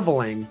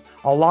shoveling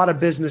a lot of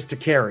business to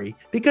Carrie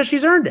because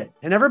she's earned it.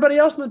 And everybody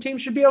else on the team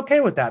should be okay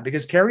with that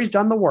because Carrie's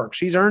done the work.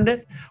 She's earned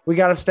it. We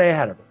got to stay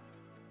ahead of her.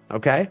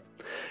 Okay.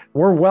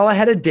 We're well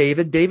ahead of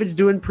David. David's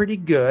doing pretty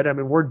good. I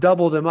mean, we're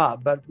doubled him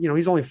up, but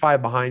he's only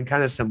 5 behind,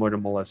 kind of similar to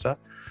Melissa.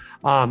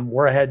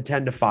 We're ahead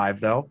 10 to 5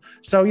 though.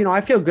 So,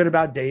 I feel good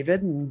about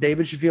David, and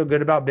David should feel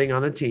good about being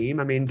on the team.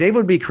 I mean, David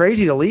would be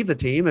crazy to leave the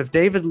team. If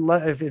David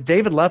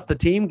left the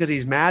team because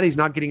he's mad, he's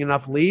not getting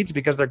enough leads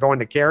because they're going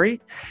to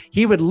Carrie,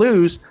 he would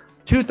lose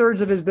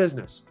 2/3 of his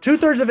business.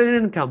 2/3 of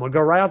his income would go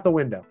right out the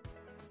window.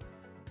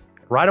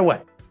 Right away.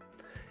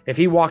 If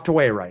he walked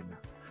away right now.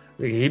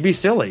 He'd be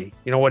silly.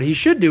 What he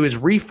should do is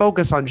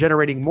refocus on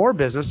generating more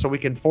business so we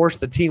can force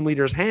the team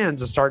leader's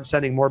hands to start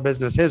sending more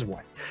business his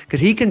way.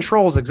 Because he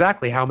controls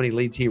exactly how many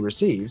leads he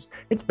receives.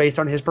 It's based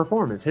on his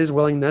performance, his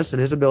willingness,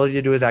 and his ability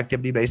to do his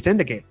activity-based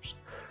indicators,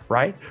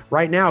 right?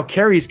 Right now,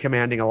 Carrie's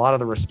commanding a lot of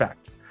the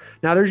respect.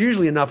 Now, there's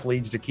usually enough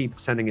leads to keep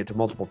sending it to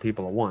multiple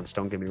people at once.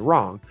 Don't get me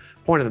wrong.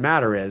 Point of the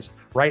matter is,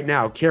 right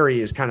now, carry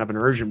is kind of an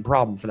urgent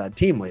problem for that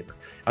team leader.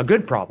 A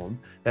good problem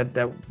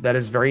that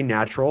is very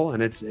natural,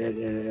 and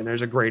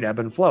there's a great ebb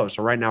and flow.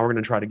 So right now, we're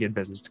going to try to get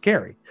business to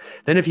carry.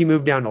 Then if you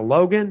move down to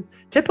Logan,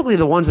 typically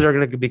the ones that are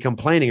going to be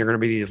complaining are going to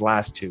be these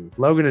last two,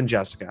 Logan and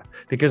Jessica,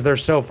 because they're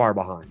so far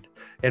behind.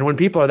 And when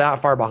people are that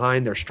far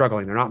behind, they're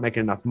struggling. They're not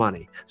making enough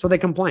money. So they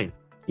complain.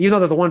 Even though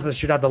they're the ones that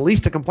should have the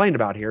least to complain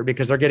about here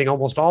because they're getting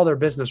almost all their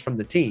business from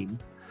the team,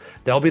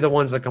 they'll be the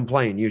ones that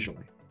complain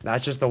usually.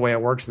 That's just the way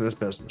it works in this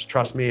business.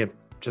 Trust me, it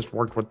just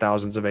worked with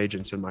thousands of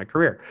agents in my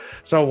career.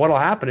 So what'll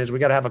happen is we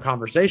got to have a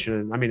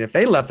conversation. I mean, if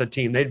they left the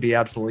team, they'd be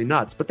absolutely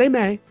nuts, but they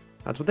may.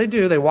 That's what they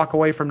do. They walk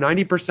away from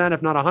 90%,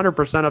 if not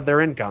 100% of their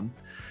income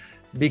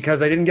because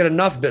they didn't get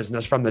enough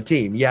business from the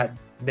team. Yet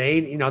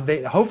they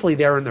hopefully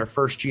they're in their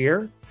first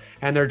year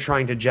and they're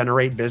trying to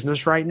generate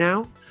business right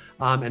now.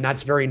 And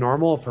that's very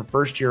normal for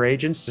first-year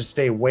agents to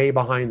stay way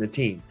behind the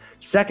team.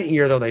 Second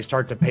year, though, they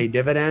start to pay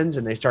dividends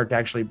and they start to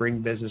actually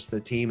bring business to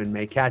the team and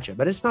may catch it.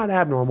 But it's not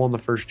abnormal in the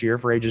first year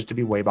for agents to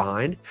be way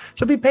behind.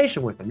 So be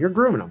patient with them. You're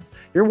grooming them.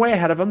 You're way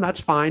ahead of them.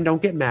 That's fine.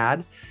 Don't get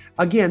mad.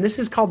 Again, this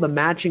is called the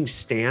matching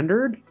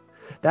standard.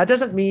 That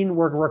doesn't mean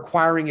we're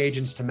requiring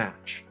agents to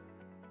match.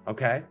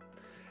 Okay?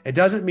 It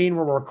doesn't mean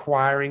we're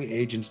requiring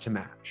agents to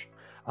match.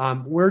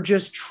 We're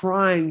just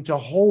trying to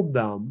hold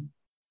them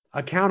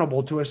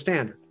accountable to a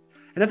standard.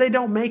 And if they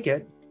don't make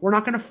it, we're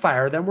not going to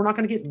fire them. We're not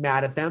going to get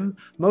mad at them.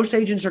 Most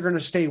agents are going to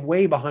stay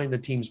way behind the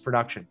team's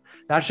production.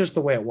 That's just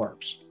the way it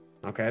works.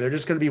 Okay. They're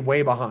just going to be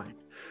way behind.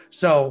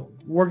 So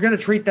we're going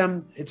to treat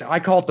them.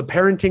 I call it the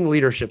parenting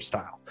leadership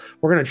style.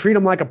 We're going to treat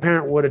them like a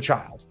parent would a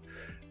child.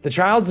 The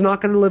child's not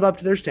going to live up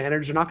to their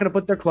standards. They're not going to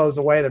put their clothes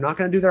away. They're not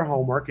going to do their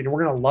homework. And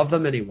we're going to love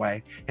them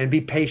anyway and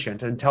be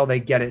patient until they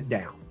get it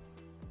down.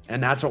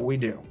 And that's what we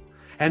do.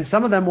 And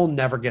some of them will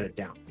never get it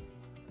down.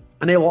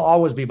 And they will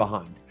always be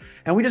behind.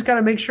 And we just got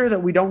to make sure that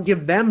we don't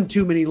give them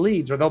too many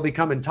leads or they'll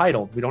become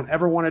entitled. We don't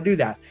ever want to do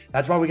that.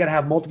 That's why we got to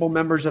have multiple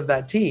members of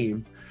that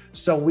team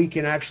so we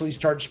can actually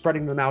start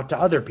spreading them out to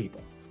other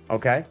people.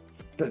 Okay.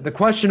 The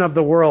question of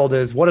the world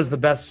is, what is the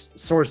best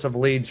source of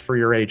leads for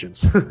your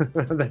agents?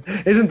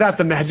 Isn't that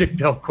the magic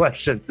pill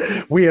question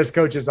we as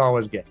coaches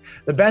always get?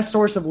 The best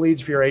source of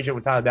leads for your agent,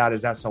 without a doubt,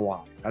 is SOI.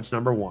 That's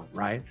number one,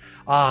 right?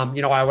 I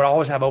would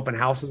always have open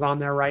houses on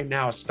there right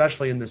now,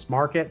 especially in this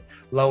market.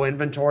 Low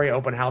inventory,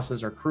 open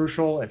houses are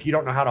crucial. If you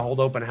don't know how to hold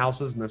open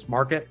houses in this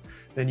market,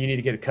 then you need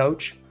to get a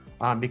coach.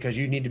 Because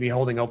you need to be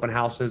holding open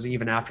houses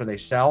even after they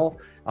sell.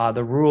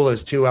 The rule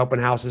is 2 open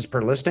houses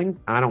per listing.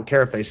 I don't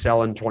care if they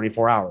sell in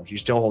 24 hours. You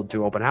still hold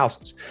 2 open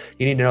houses.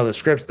 You need to know the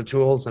scripts, the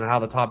tools, and how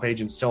the top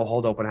agents still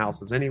hold open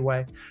houses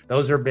anyway.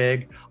 Those are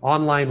big.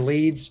 Online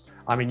leads.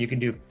 I mean, you can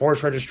do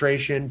forced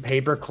registration,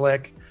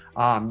 pay-per-click.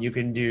 You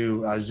can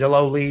do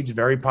Zillow leads,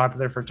 very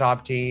popular for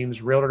top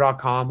teams,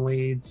 Realtor.com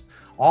leads.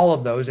 All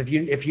of those. If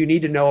you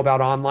need to know about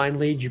online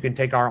leads, you can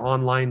take our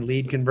online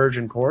lead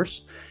conversion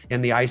course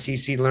in the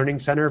ICC Learning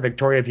Center.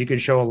 Victoria, if you could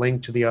show a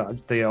link to the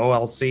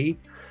OLC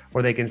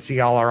where they can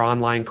see all our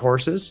online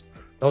courses.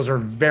 Those are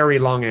very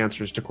long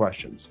answers to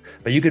questions,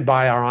 but you could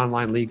buy our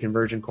online lead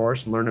conversion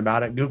course and learn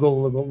about it.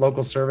 Google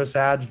local service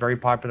ads, very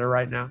popular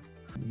right now.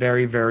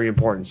 Very, very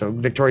important. So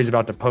Victoria's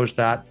about to post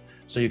that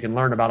so you can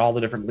learn about all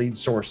the different lead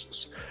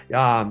sources.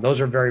 Those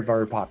are very,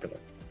 very popular.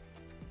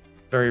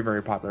 Very,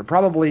 very popular.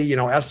 Probably,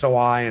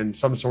 SOI and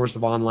some source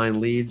of online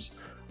leads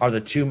are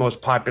the 2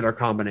 most popular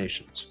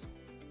combinations.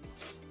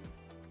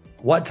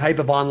 What type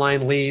of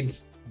online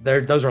leads?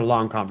 Those are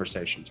long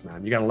conversations,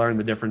 man. You got to learn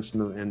the difference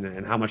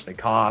in how much they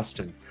cost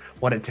and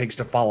what it takes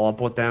to follow up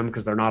with them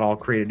because they're not all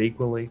created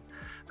equally.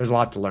 There's a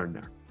lot to learn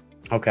there.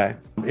 Okay.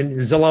 And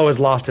Zillow has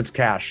lost its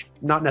cash.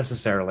 Not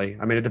necessarily.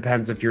 I mean, it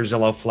depends if you're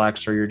Zillow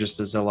Flex or you're just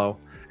a Zillow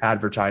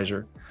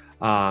advertiser.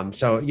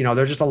 So,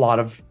 there's just a lot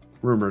of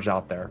rumors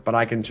out there, but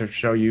I can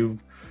show you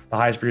the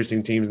highest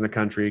producing teams in the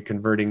country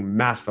converting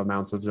massive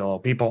amounts of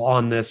Zillow. People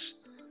on this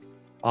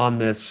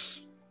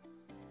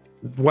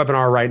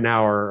webinar right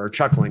now are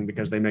chuckling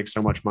because they make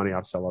so much money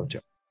off Zillow too.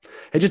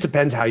 It just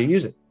depends how you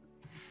use it.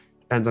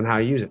 Depends on how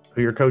you use it,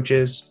 who your coach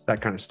is, that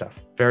kind of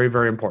stuff. Very,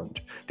 very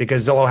important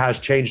because Zillow has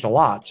changed a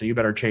lot. So you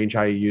better change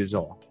how you use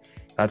Zillow.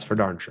 That's for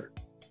darn sure.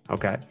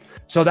 Okay.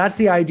 So that's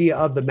the idea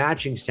of the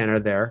matching center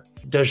there.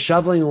 Does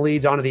shoveling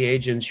leads onto the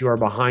agents you are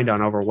behind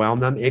on overwhelm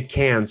them? It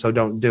can, so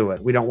don't do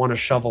it. We don't want to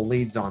shovel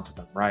leads onto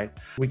them, right?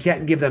 We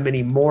can't give them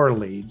any more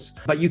leads,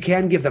 but you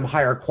can give them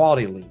higher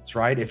quality leads,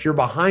 right? If you're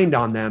behind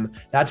on them,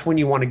 that's when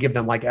you want to give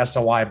them like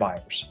SOI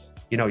buyers.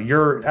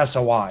 Your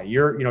SOI,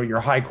 your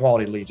high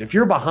quality leads. If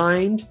you're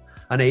behind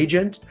an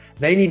agent,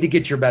 they need to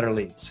get your better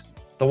leads.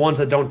 The ones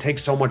that don't take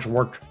so much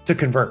work to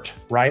convert,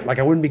 right? Like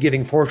I wouldn't be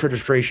giving forced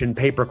registration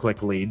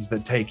pay-per-click leads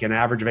that take an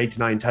average of 8 to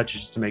 9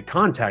 touches to make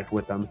contact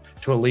with them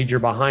to a lead you're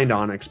behind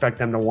on, expect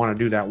them to want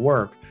to do that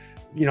work.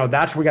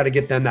 That's where we got to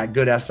get them that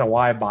good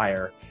SOI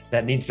buyer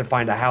that needs to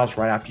find a house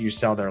right after you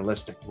sell their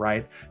listing,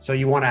 right? So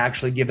you want to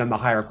actually give them the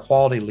higher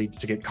quality leads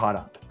to get caught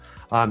up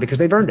because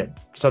they've earned it.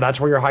 So that's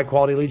where your high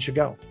quality leads should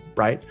go.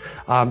 right?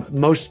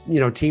 Most,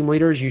 team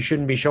leaders, you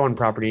shouldn't be showing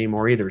property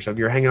anymore either. So if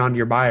you're hanging on to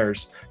your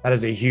buyers, that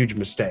is a huge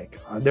mistake.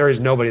 There is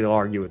nobody that'll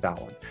argue with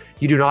that one.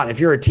 You do not, if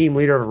you're a team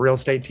leader of a real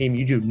estate team,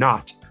 you do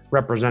not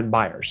represent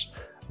buyers.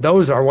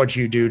 Those are what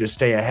you do to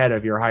stay ahead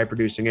of your high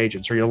producing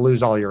agents, or you'll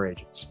lose all your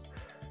agents.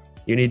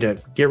 You need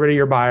to get rid of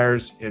your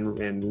buyers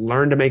and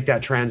learn to make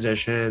that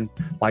transition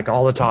like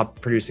all the top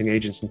producing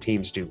agents and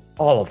teams do,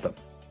 all of them.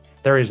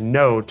 There is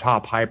no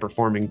top high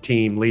performing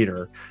team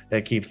leader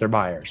that keeps their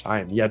buyers. I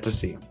am yet to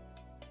see them,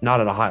 not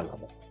at a high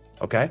level.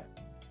 Okay.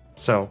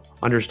 So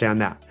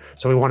understand that.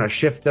 So we want to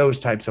shift those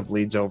types of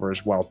leads over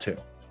as well too.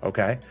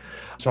 Okay.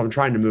 So I'm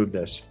trying to move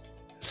this.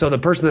 So the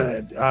person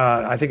that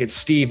I think it's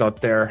Steve up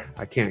there,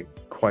 I can't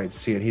quite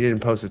see it. He didn't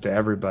post it to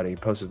everybody. He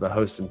posted the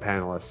host and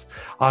panelists.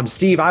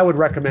 Steve, I would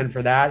recommend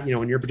for that,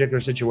 in your particular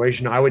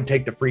situation, I would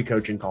take the free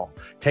coaching call.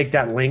 Take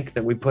that link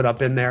that we put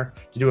up in there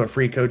to do a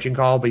free coaching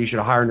call, but you should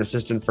hire an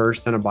assistant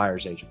first, then a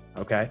buyer's agent.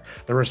 Okay.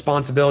 The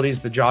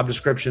responsibilities, the job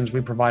descriptions,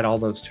 we provide all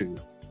those to you.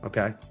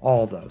 Okay.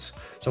 All of those.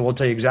 So we'll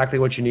tell you exactly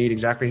what you need,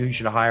 exactly who you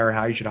should hire,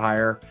 how you should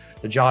hire,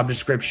 the job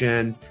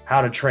description,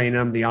 how to train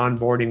them, the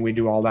onboarding. We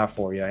do all that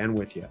for you and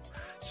with you.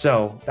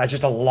 So that's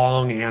just a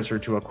long answer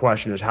to a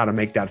question, is how to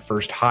make that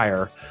first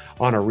hire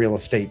on a real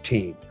estate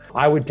team.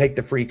 I would take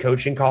the free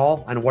coaching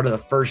call and what are the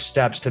first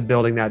steps to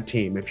building that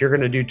team. If you're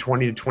going to do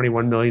 20 to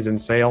 21 million in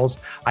sales,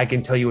 I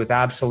can tell you with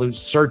absolute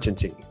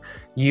certainty,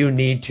 you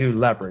need to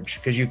leverage,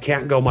 because you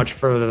can't go much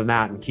further than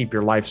that and keep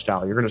your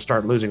lifestyle. You're going to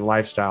start losing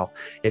lifestyle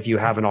if you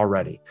haven't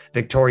already.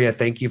 Victoria,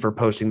 thank you for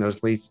posting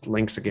those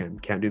links again.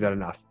 Can't do that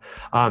enough.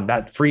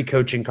 That free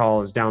coaching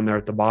call is down there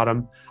at the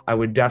bottom. I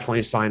would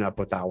definitely sign up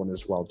with that one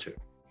as well too.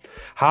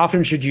 How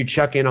often should you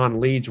check in on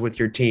leads with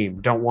your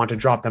team? Don't want to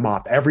drop them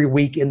off. Every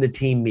week in the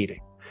team meeting.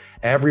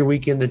 Every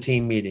week in the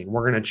team meeting,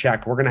 we're going to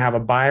check. We're going to have a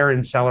buyer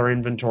and seller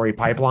inventory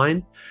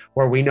pipeline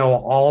where we know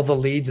all the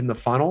leads in the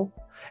funnel,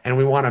 and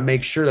we want to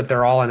make sure that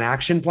they're all in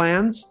action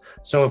plans.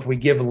 So if we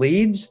give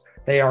leads,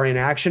 they are in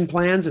action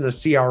plans in a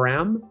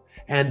CRM,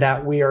 and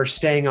that we are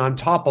staying on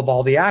top of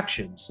all the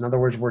actions. In other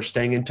words, we're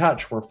staying in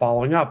touch. We're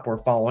following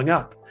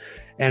up.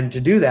 And to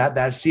do that,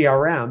 that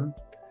CRM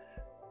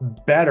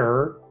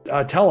better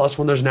tell us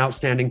when there's an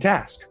outstanding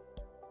task.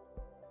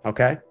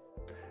 Okay.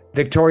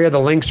 Victoria, the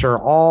links are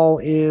all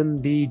in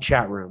the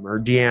chat room, or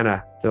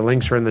Deanna, the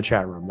links are in the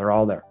chat room. They're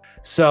all there.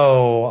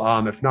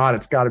 So if not,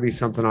 it's got to be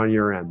something on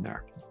your end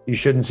there. You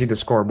shouldn't see the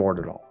scoreboard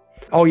at all.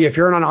 Oh yeah. If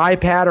you're on an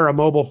iPad or a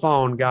mobile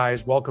phone,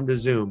 guys, welcome to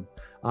Zoom.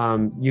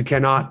 You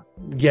cannot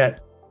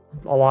get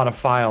a lot of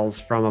files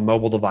from a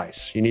mobile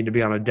device. You need to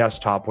be on a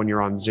desktop when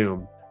you're on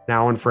Zoom,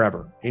 now and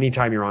forever,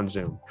 anytime you're on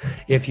Zoom,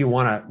 if you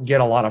want to get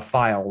a lot of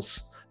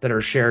files that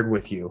are shared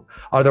with you.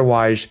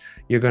 Otherwise,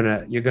 you're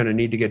gonna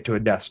need to get to a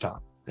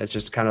desktop. That's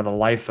just kind of the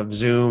life of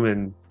Zoom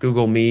and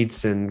Google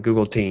Meets and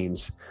Google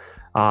Teams.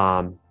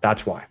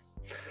 That's why.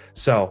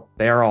 So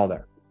they are all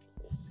there.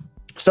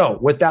 So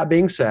with that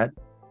being said,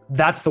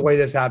 that's the way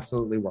this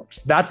absolutely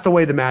works. That's the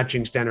way the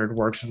matching standard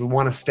works, is we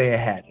want to stay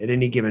ahead at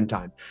any given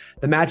time.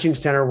 The matching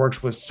standard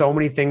works with so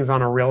many things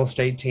on a real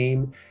estate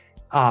team.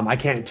 I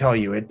can't tell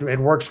you. It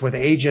works with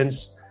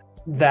agents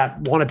that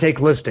want to take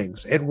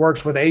listings. It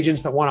works with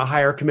agents that want a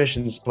higher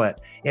commission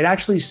split. It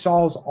actually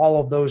solves all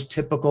of those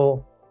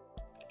typical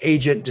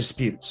agent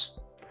disputes.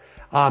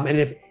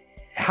 And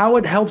how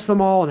it helps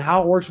them all and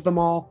how it works with them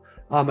all.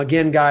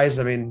 Again, guys,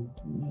 a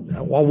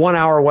 1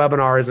 hour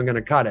webinar isn't going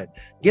to cut it.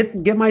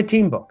 Get my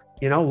team book,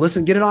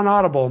 listen, get it on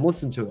Audible and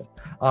listen to it.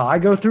 I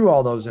go through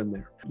all those in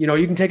there.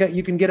 You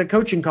can get a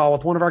coaching call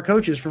with one of our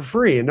coaches for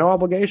free and no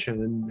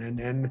obligation,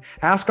 and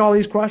ask all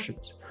these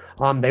questions.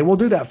 They will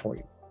do that for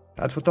you.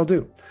 That's what they'll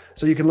do.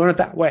 So you can learn it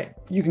that way.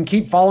 You can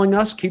keep following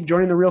us, keep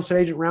joining the Real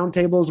Estate Agent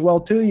Roundtable as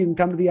well too. You can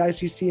come to the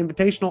ICC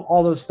Invitational,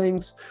 all those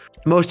things.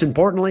 Most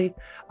importantly,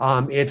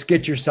 it's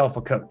get yourself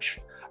a coach.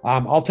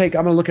 I'm going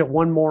to look at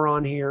one more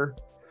on here.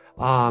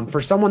 For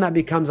someone that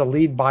becomes a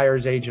lead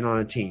buyer's agent on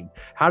a team,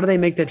 how do they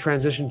make the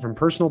transition from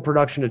personal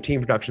production to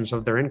team production so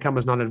that their income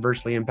is not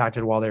adversely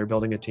impacted while they're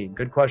building a team?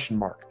 Good question,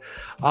 Mark.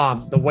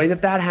 The way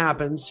that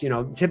happens,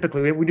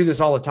 typically we do this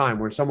all the time,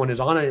 where someone is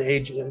on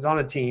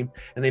a team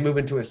and they move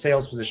into a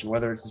sales position,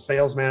 whether it's a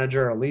sales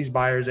manager, a lead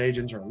buyer's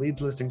agent, or a lead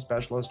listing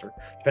specialist, or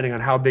depending on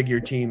how big your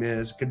team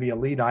is, could be a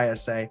lead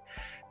ISA.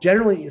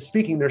 Generally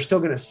speaking, they're still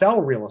going to sell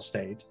real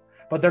estate,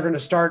 but they're going to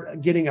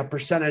start getting a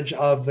percentage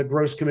of the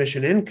gross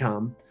commission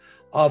income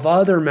of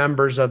other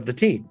members of the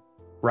team,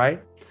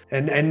 right?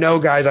 And no,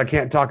 guys, I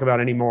can't talk about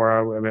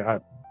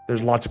anymore.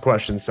 There's lots of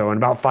questions. So in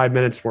about 5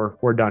 minutes,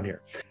 we're done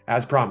here,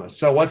 as promised.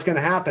 So what's going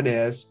to happen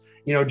is,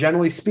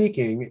 generally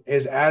speaking,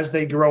 is as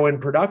they grow in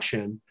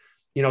production,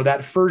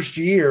 that first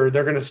year,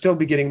 they're going to still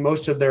be getting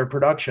most of their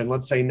production.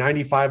 Let's say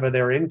 95 of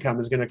their income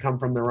is going to come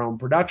from their own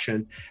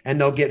production, and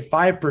they'll get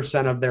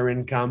 5% of their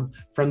income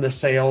from the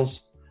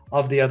sales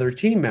of the other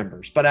team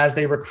members. But as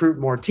they recruit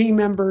more team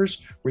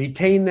members,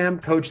 retain them,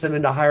 coach them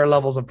into higher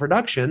levels of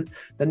production,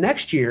 the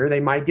next year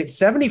they might get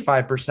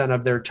 75%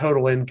 of their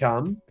total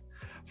income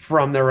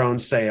from their own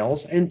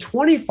sales and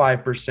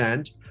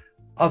 25%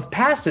 of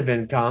passive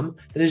income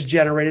that is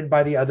generated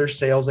by the other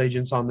sales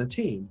agents on the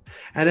team.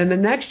 And then the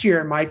next year,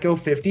 it might go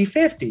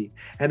 50-50.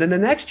 And then the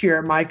next year,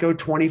 it might go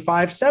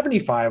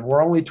 25-75,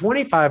 where only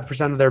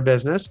 25% of their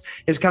business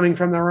is coming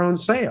from their own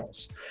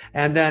sales.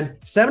 And then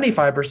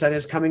 75%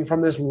 is coming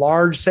from this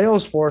large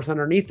sales force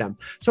underneath them.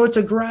 So it's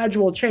a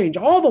gradual change.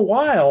 All the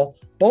while,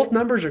 both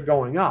numbers are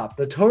going up.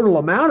 The total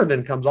amount of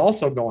income is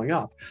also going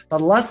up,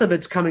 but less of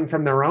it's coming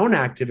from their own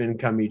active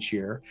income each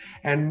year,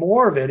 and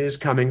more of it is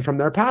coming from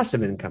their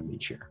passive income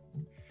each year.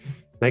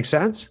 Make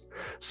sense?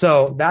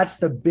 So that's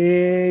the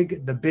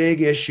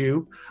big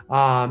issue.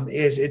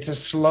 Is it's a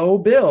slow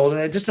build,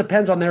 and it just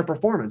depends on their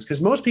performance,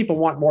 because most people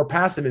want more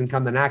passive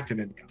income than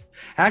active income.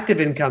 Active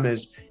income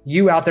is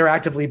you out there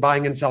actively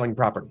buying and selling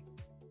property.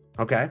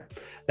 Okay,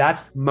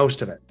 that's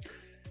most of it.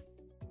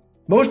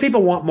 Most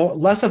people want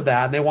less of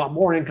that, and they want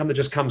more income that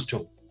just comes to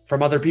them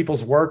from other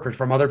people's work or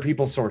from other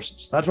people's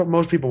sources. That's what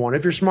most people want.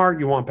 If you're smart,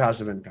 you want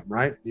passive income,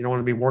 right? You don't want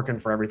to be working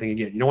for everything you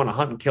get. You don't want to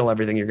hunt and kill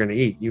everything you're going to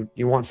eat.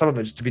 You want some of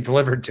it to be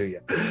delivered to you,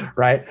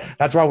 right?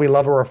 That's why we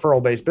love a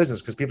referral-based business,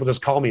 because people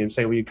just call me and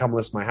say, will you come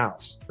list my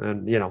house?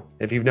 And,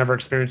 if you've never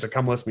experienced a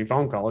come list me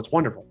phone call, it's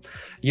wonderful.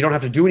 You don't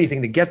have to do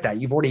anything to get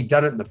that. You've already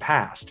done it in the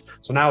past.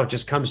 So now it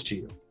just comes to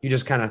you. You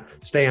just kind of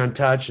stay on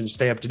touch and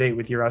stay up to date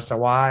with your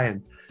SOI,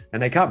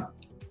 and they come.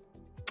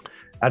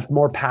 That's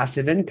more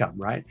passive income,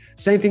 right?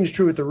 Same thing's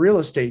true with the real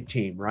estate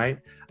team, right?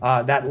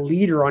 That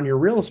leader on your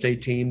real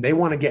estate team, they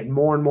want to get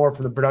more and more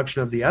from the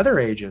production of the other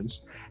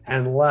agents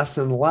and less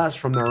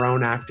from their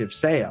own active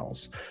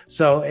sales.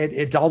 So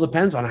it all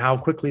depends on how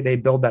quickly they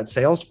build that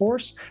sales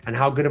force, and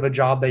how good of a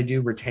job they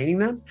do retaining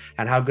them,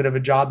 and how good of a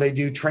job they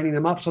do training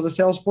them up so the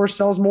sales force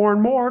sells more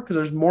and more, because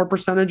there's more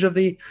percentage of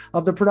the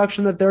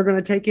production that they're going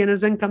to take in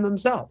as income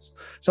themselves.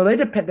 So they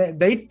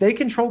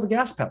control the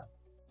gas pedal.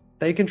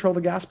 They control the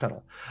gas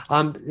pedal.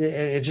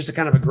 It's just a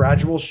kind of a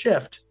gradual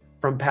shift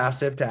from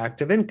passive to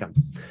active income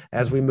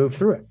as we move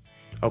through it.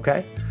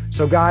 Okay.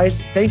 So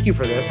guys, thank you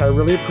for this. I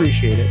really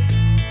appreciate it.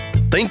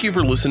 Thank you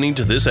for listening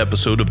to this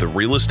episode of the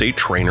Real Estate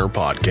Trainer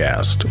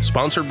Podcast,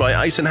 sponsored by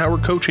Eisenhower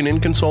Coaching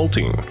and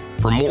Consulting.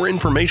 For more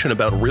information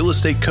about real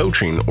estate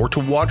coaching or to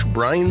watch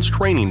Brian's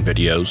training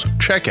videos,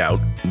 check out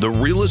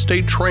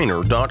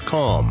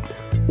therealestatetrainer.com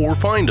or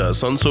find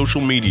us on social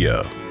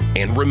media.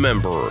 And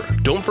remember,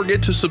 don't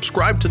forget to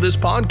subscribe to this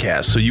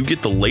podcast so you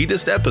get the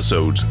latest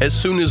episodes as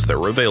soon as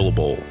they're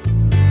available.